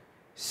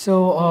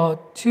 So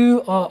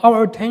to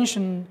our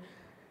attention,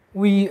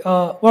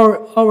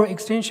 our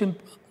extension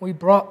we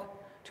brought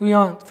to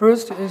Yarn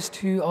first is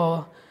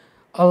to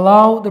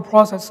allow the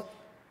process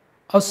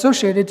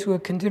associated to a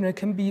container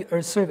can be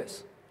a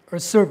service, or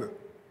server.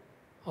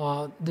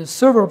 The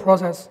server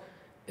process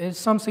is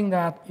something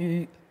that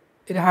it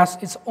has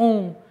its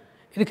own,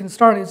 it can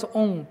start its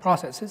own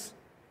processes.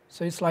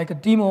 So it's like a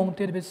daemon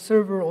database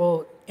server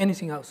or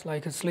anything else,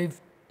 like a slave,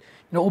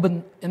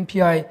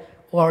 OpenMPI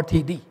or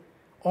RTD,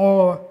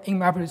 or in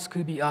MapReduce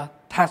could be a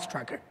task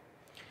tracker.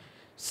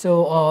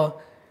 So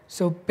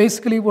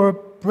basically, we'll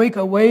break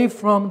away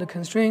from the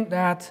constraint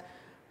that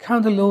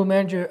currently load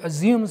manager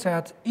assumes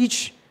that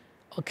each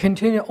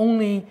container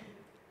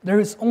there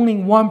is only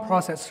one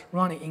process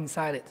running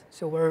inside it.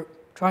 So we're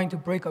trying to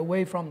break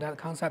away from that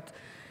concept.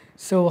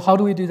 So how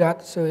do we do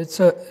that? So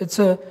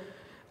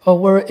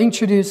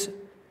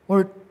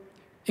we're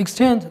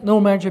extend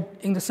load manager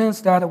in the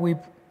sense that we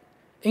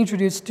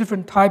introduce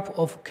different type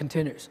of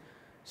containers.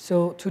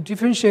 So to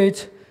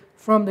differentiate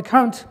from the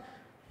current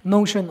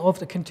notion of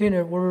the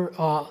container, we're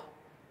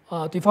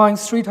define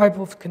three types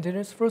of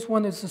containers. First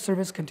one is the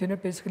service container.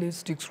 Basically,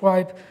 it's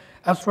describe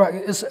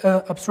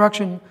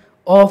abstraction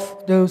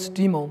of those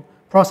daemon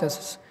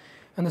processes.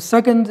 And the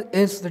second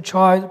is the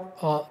child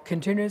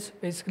containers.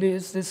 Basically,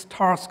 it's this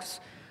tasks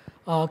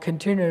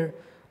container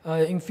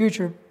in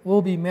future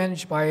will be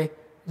managed by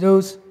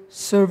those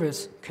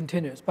service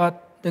containers.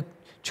 But the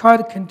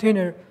child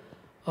container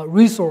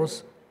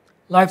resource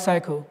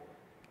lifecycle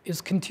is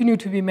continue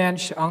to be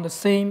managed on the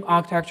same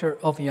architecture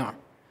of Yarn.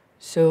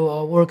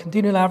 So we'll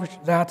continue to leverage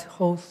that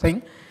whole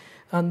thing.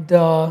 And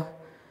the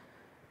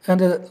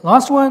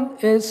last one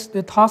is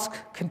the task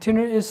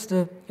container is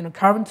the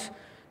current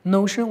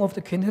notion of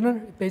the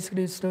container.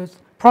 Basically, it's the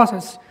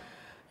process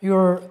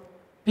you're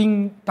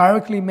being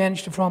directly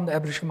managed from the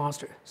application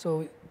master.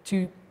 So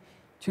to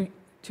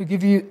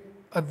give you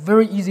a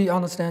very easy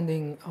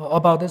understanding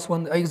about this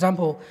one, an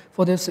example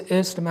for this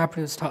is the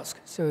MapReduce task.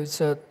 So it's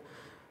a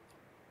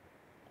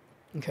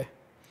okay.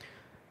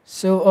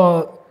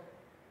 So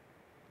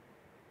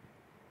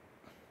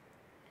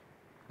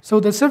so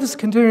the service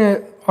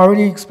container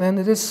already explained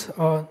this.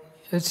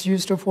 It's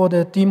used for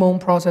the daemon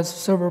process,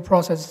 server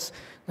process,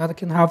 that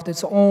can have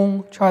its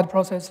own child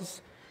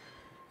processes.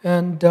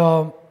 And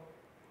the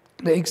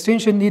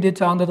extension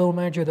needed on the load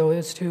manager, though,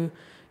 is to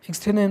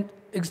extend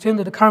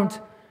the current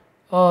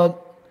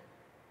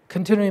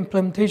container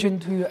implementation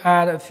to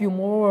add a few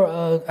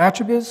more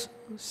attributes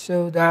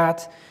so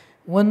that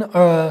when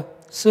a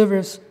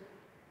service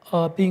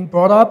being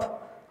brought up,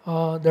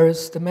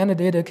 the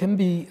metadata can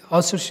be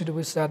associated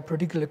with that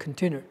particular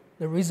container.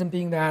 The reason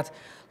being that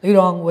later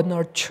on, when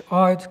our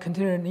child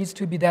container needs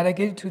to be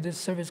dedicated to this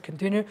service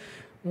container,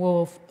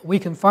 we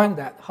can find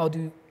that, how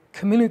to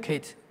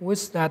communicate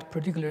with that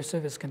particular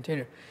service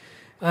container.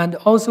 And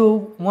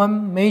also,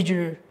 one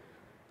major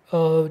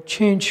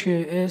change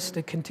here is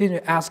the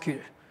container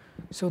executor.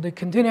 So the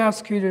container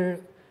executor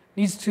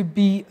needs to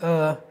be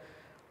a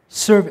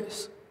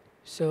service.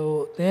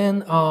 So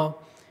then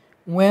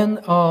when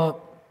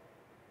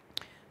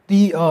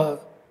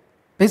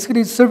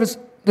basically service,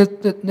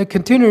 the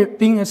container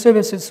being a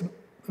service is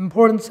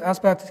important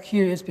aspect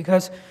here is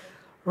because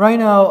right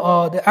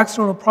now the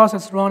external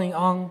process running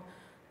on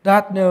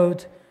that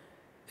node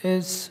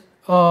is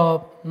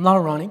not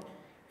running,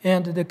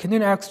 and the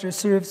container executor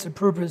serves the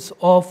purpose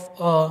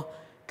of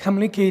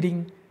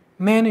communicating,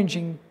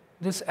 managing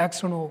this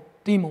external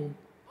daemon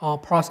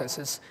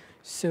processes.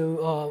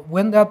 So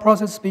when that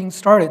process is being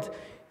started,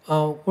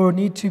 we'll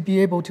need to be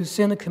able to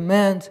send a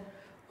command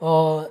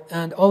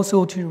and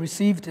also to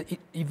receive the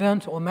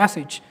event or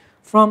message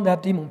from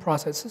that daemon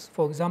processes.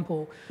 For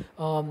example,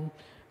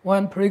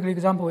 one particular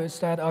example is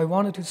that I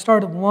wanted to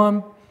start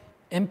one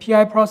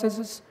MPI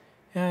processes,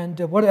 and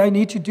what I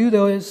need to do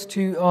though is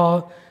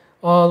to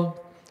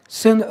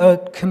send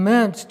a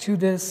command to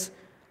this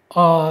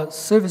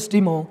service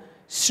daemon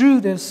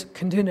through this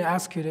container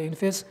executor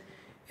interface,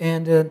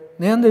 and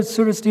then the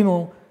service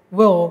daemon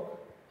will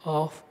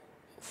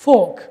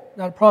fork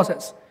that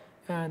process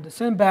and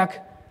send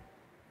back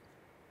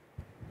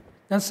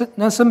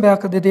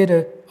the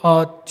data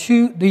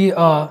to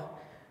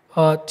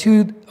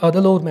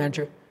the load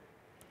manager.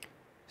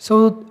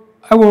 So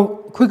I will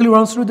quickly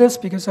run through this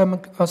because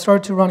I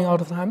start to running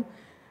out of time.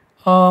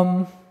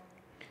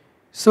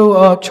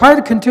 So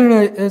child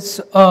container is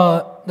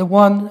the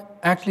one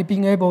actually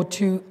being able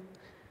to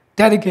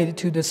dedicate it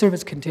to the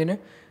service container.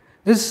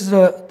 This is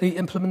the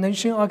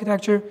implementation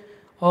architecture.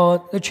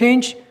 The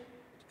change,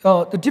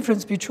 the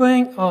difference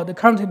between the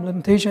current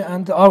implementation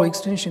and our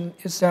extension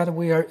is that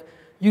we are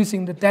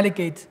using the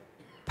delegate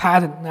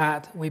pattern,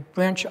 that we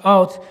branch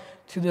out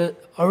to the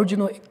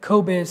original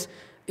code base.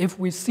 If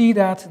we see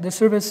that the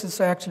service is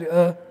actually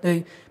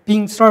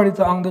being started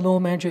on the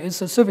load manager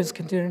is a service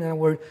container, and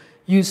we'll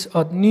use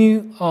a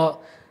new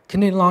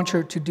container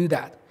launcher to do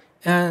that.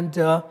 And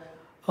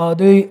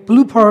the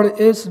blue part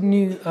is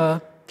new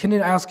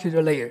container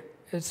executor layer.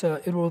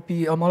 It will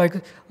be more like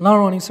a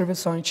long-running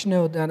service on each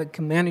node that it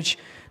can manage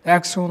the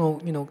external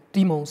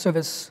daemon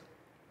service.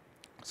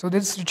 So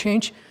this is the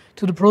change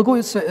to the protocol.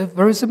 It's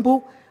very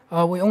simple.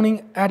 We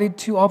only added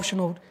 2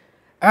 optional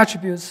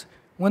attributes.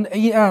 When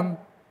AM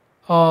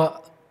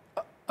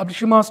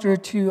application master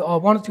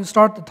wanted to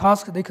start the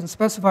task, they can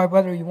specify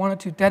whether you wanted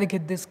to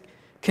dedicate this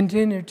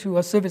container to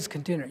a service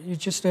container. You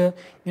just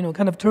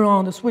kind of turn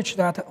on the switch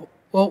that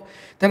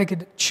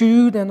dedicate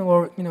to, then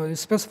or you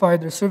specify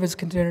the service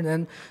container,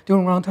 and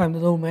during runtime the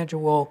load manager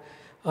will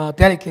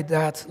dedicate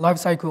that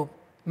lifecycle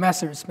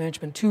methods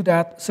management to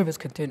that service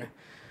container.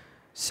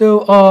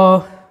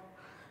 So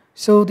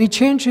so the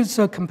change is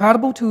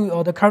compatible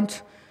to the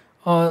current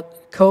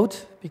code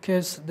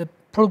because the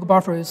protocol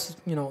buffer is,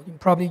 you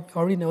probably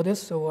already know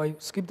this, so I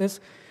skip this.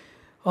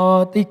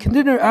 The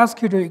container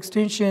executor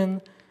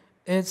extension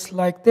is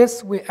like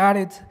this. We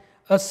added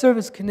a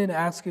service container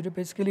executor.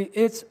 Basically,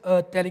 it's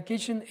a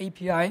delegation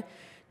API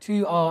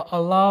to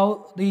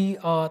allow the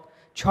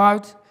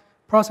child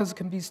process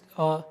can be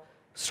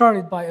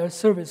started by a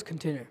service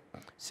container.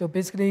 So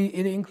basically,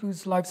 it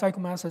includes lifecycle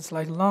methods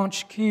like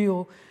launch,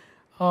 kill,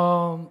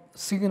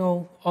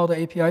 signal, all the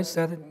APIs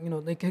that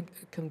they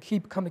can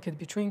keep communicating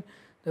between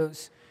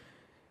those.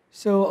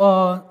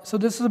 So so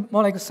this is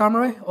more like a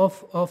summary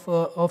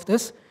of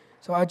this.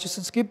 So I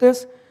just skip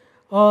this.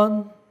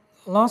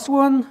 Last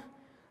one,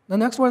 the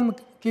next one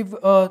give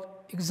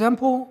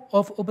example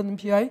of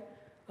OpenMPI,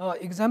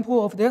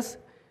 example of this.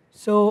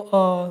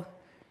 So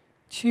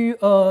to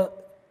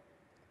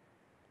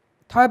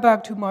tie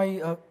back to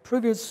my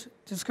previous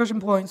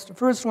discussion points, the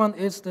first one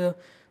is the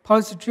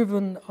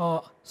policy-driven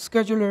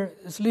scheduler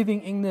is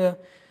living in the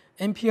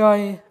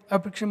MPI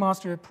application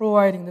master,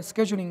 providing the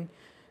scheduling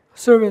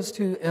service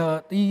to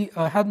the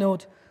head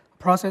node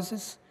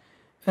processes.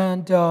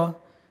 And for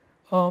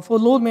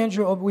load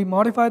manager, we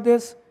modified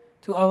this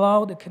to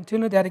allow the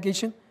container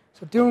dedication.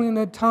 So during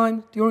the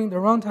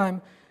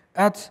runtime,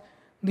 at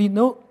the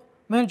node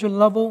manager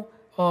level,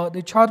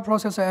 the child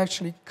processor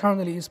actually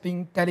currently is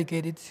being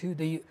dedicated to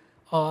the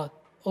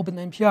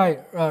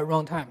OpenMPI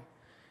runtime.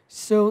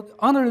 So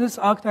under this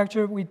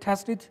architecture, we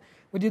tested.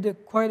 We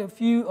did quite a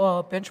few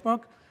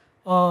benchmark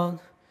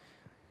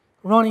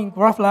running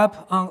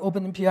GraphLab on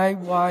OpenMPI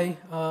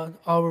while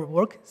our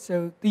work.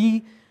 So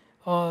the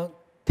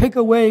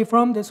takeaway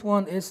from this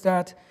one is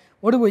that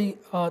what do we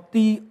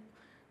the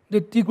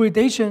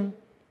degradation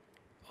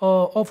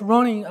of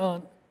running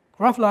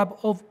GraphLab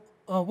of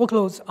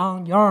workloads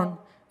on Yarn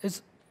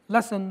is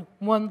less than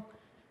 1%,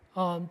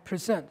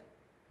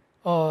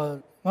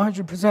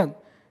 100%.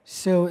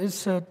 So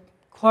it's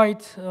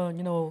quite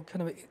kind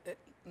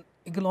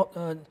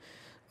of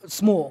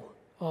small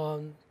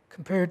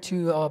compared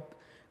to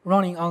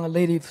running on a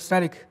native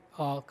static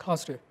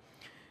cluster.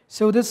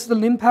 So this is the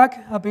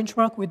LIMPAC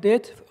benchmark we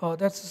did.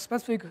 That's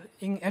specific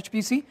in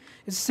HPC.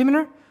 It's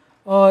similar.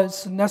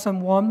 It's less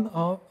than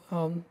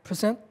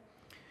 1%.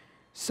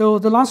 So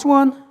the last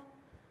one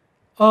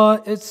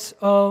is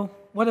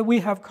what we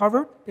have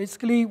covered.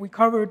 Basically, we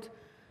covered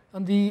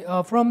the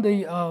from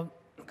the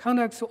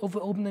context of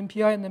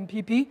OpenMPI and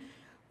MPP.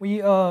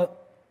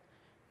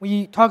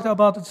 We talked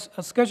about the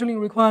scheduling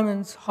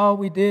requirements, how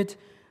we did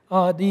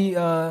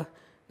the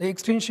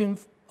extension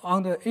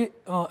on the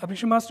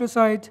application master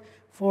side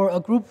for a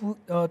group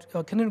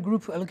container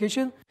group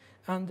allocation,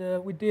 and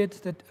we did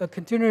the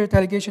container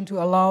delegation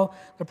to allow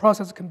the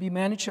process can be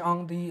managed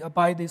on the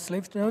by the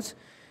slave nodes.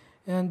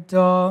 And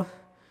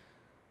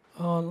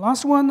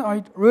last one,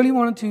 I really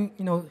wanted to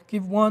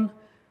give one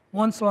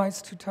slide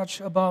to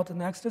touch about the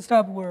next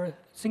step we're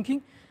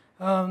thinking.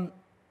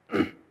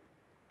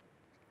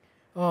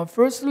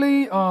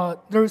 Firstly,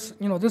 there's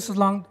this is a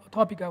long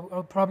topic.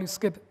 I'll probably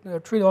skip the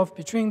trade-off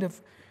between the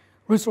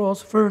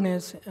resource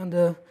fairness and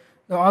the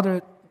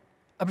other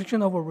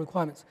application level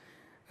requirements.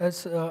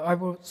 As I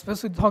will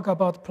specifically talk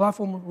about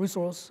platform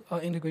resource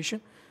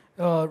integration,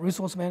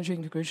 resource management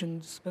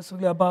integration,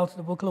 specifically about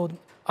the workload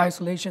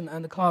isolation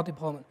and the cloud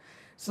deployment.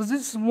 So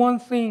this is one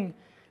thing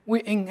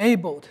we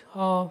enabled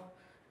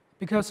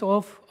because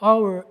of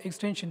our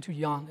extension to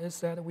Yarn, is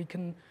that we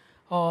can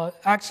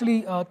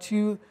actually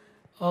to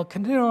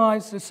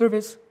containerize the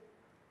service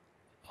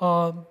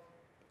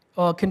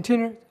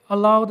container,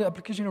 allow the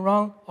application to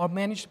run or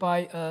managed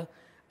by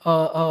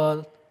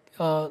a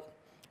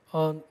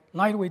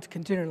lightweight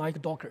container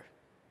like Docker.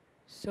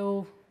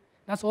 So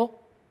that's all.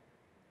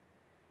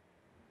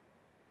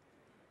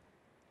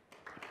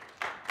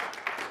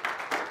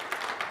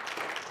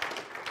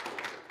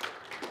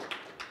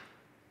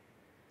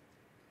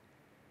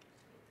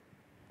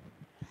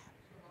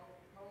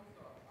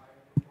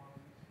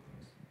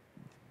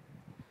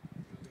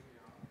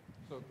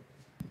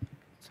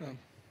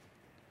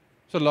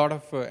 So a lot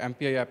of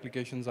MPI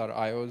applications are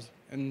IOs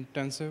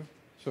intensive,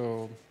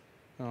 so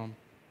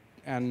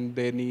and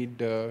they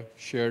need a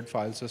shared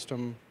file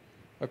system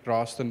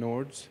across the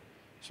nodes.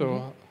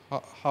 So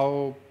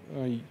how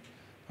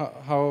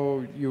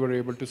you were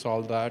able to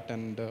solve that,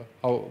 and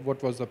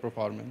what was the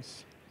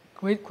performance?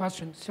 Great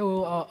question.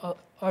 So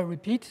I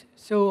repeat.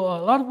 So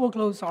a lot of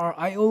workloads are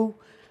IO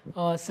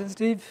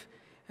sensitive.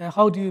 And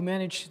how do you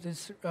manage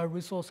this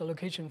resource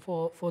allocation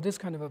for this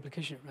kind of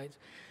application, right?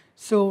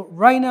 So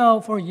right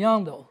now for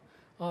Yarn, though,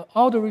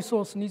 all the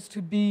resource needs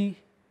to be,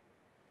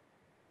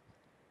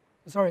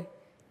 sorry,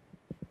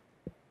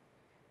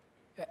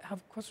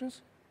 have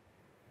questions?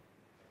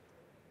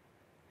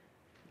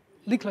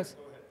 Leakless.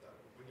 Go ahead,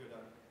 when you're done.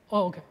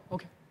 Oh,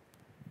 okay,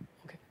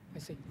 I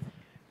see.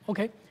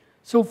 Okay,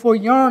 so for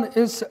Yarn,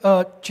 it's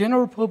a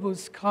general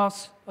purpose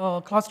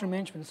cluster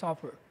management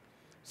software.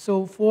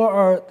 So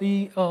for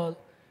the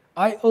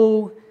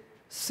I/O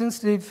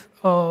sensitive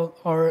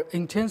or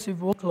intensive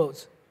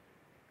workloads,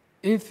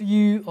 if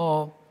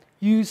you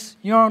use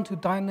Yarn to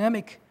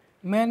dynamic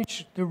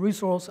manage the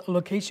resource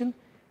allocation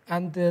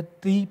and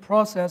the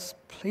process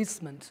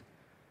placement,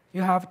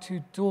 you have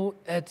to do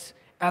it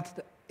at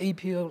the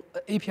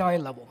API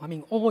level. I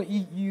mean, or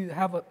you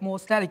have a more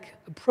static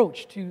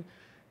approach to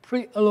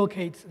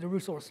pre-allocate the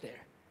resource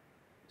there.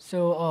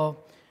 So,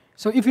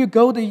 so if you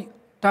go the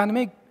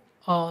dynamic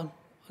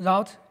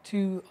route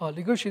to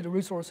negotiate the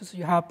resources,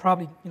 you have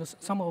probably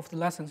some of the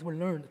lessons we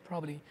learned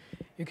probably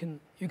you can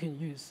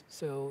use.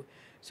 So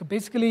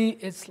basically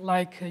it's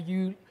like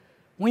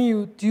when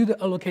you do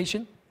the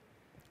allocation,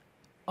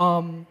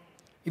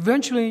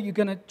 eventually you're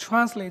going to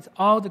translate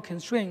all the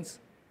constraints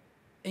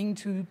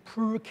into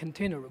per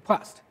container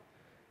request.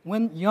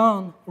 When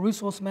Yarn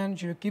resource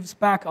manager gives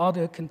back all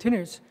the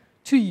containers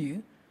to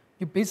you,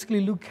 you basically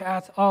look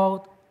at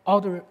all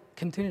the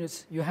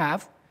containers you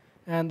have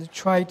and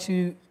try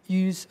to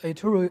use a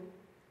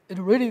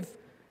iterative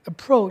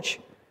approach,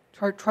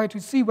 try to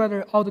see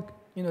whether all the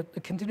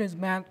the containers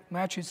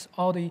matches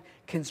all the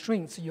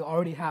constraints you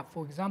already have.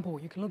 For example,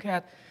 you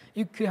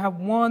could have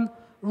one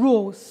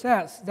rule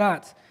says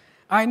that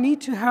I need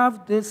to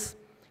have this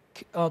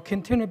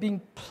container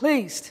being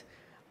placed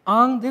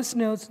on this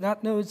nodes.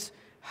 That nodes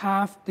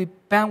have the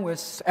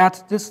bandwidth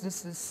at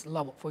this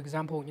level. For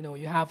example,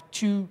 you have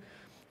two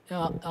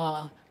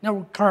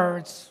network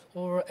cards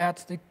or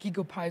at the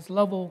gigabytes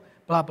level,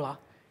 blah blah.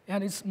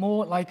 And it's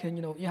more like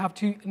you have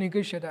to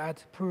negotiate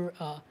at per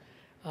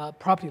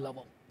property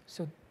level.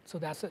 So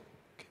that's it.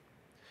 Okay.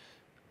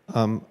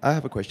 I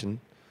have a question.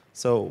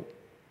 So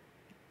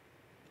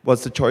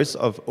was the choice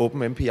of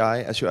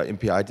OpenMPI as your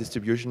MPI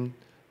distribution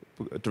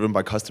driven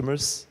by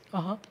customers?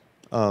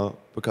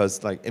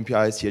 because like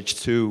MPI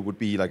CH2 would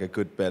be like a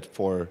good bet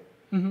for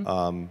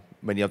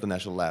many of the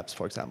national labs,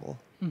 for example.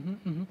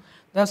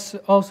 That's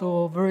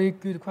also a very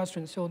good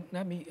question. So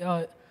let me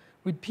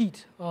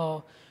repeat.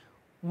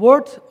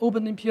 What what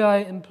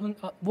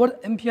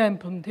MPI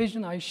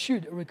implementation I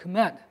should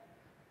recommend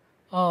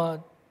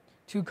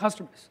to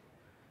customers?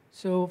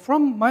 So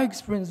from my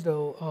experience,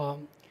 though,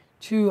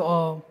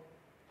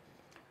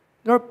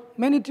 there are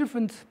many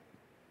different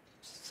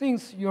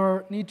things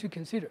you need to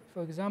consider.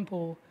 For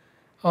example,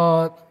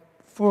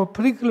 for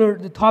particular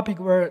the topic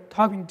we're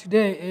talking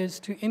today is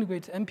to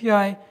integrate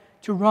MPI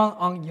to run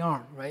on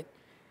Yarn, right?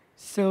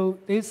 So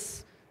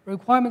this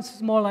requirements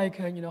is more like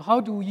how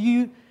do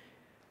you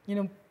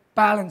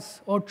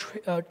balance or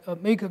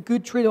make a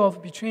good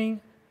trade-off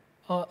between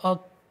a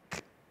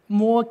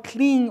more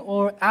clean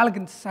or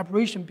elegant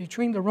separation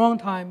between the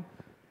runtime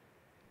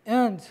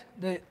and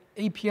the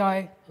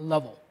API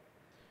level.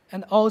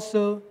 And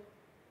also,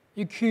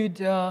 you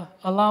could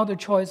allow the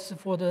choice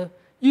for the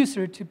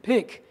user to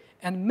pick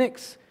and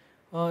mix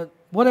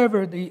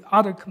whatever the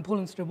other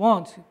components they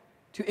want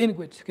to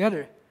integrate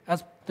together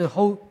as the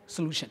whole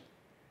solution.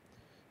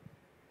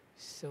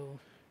 So,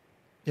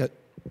 yeah,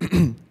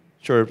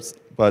 sure.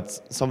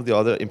 But some of the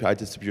other MPI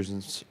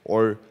distributions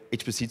or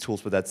HPC tools,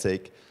 for that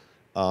sake,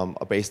 are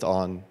based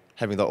on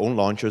having their own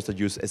launchers that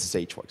use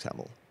SSH, for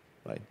example,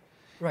 right?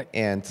 Right.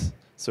 And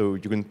so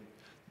you can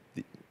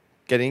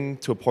getting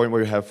to a point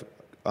where you have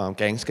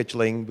gang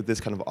scheduling with this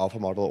kind of alpha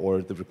model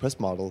or the request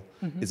model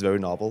is very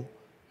novel.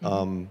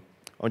 I'm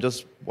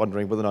just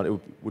wondering whether or not it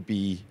would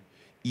be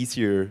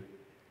easier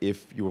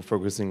if you were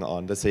focusing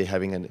on, let's say,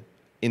 having an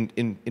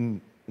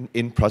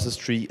in-process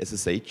tree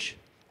SSH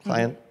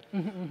client.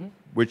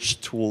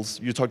 Which tools,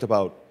 you talked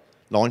about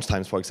launch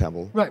times, for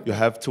example. Right. You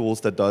have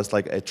tools that does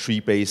like a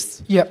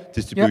tree-based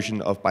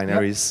distribution of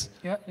binaries.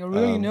 Yeah, you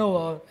really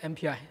know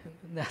MPI.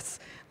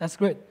 That's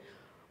great.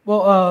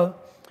 Well,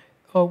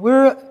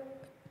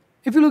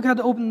 if you look at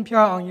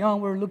OpenMPI on Yarn,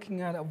 we're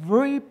looking at a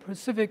very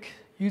specific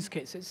use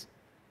cases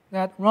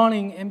that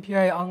running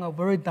MPI on a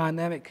very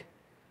dynamic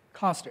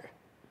cluster.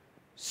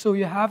 So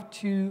you have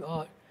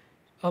to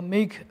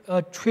make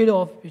a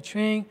trade-off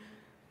between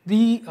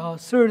the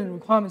certain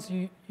requirements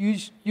you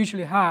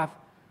usually have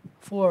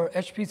for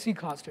HPC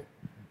cluster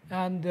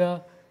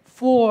and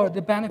for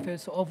the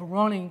benefits of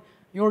running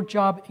your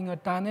job in a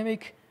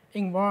dynamic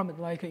environment,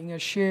 like in a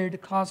shared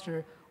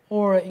cluster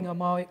or in a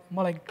more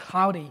like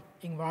cloudy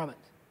environment.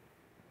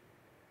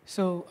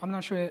 So I'm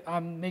not sure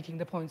I'm making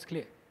the points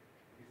clear.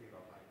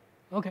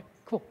 Okay,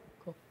 cool.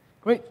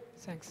 Great,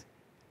 thanks.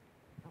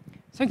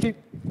 Thank you.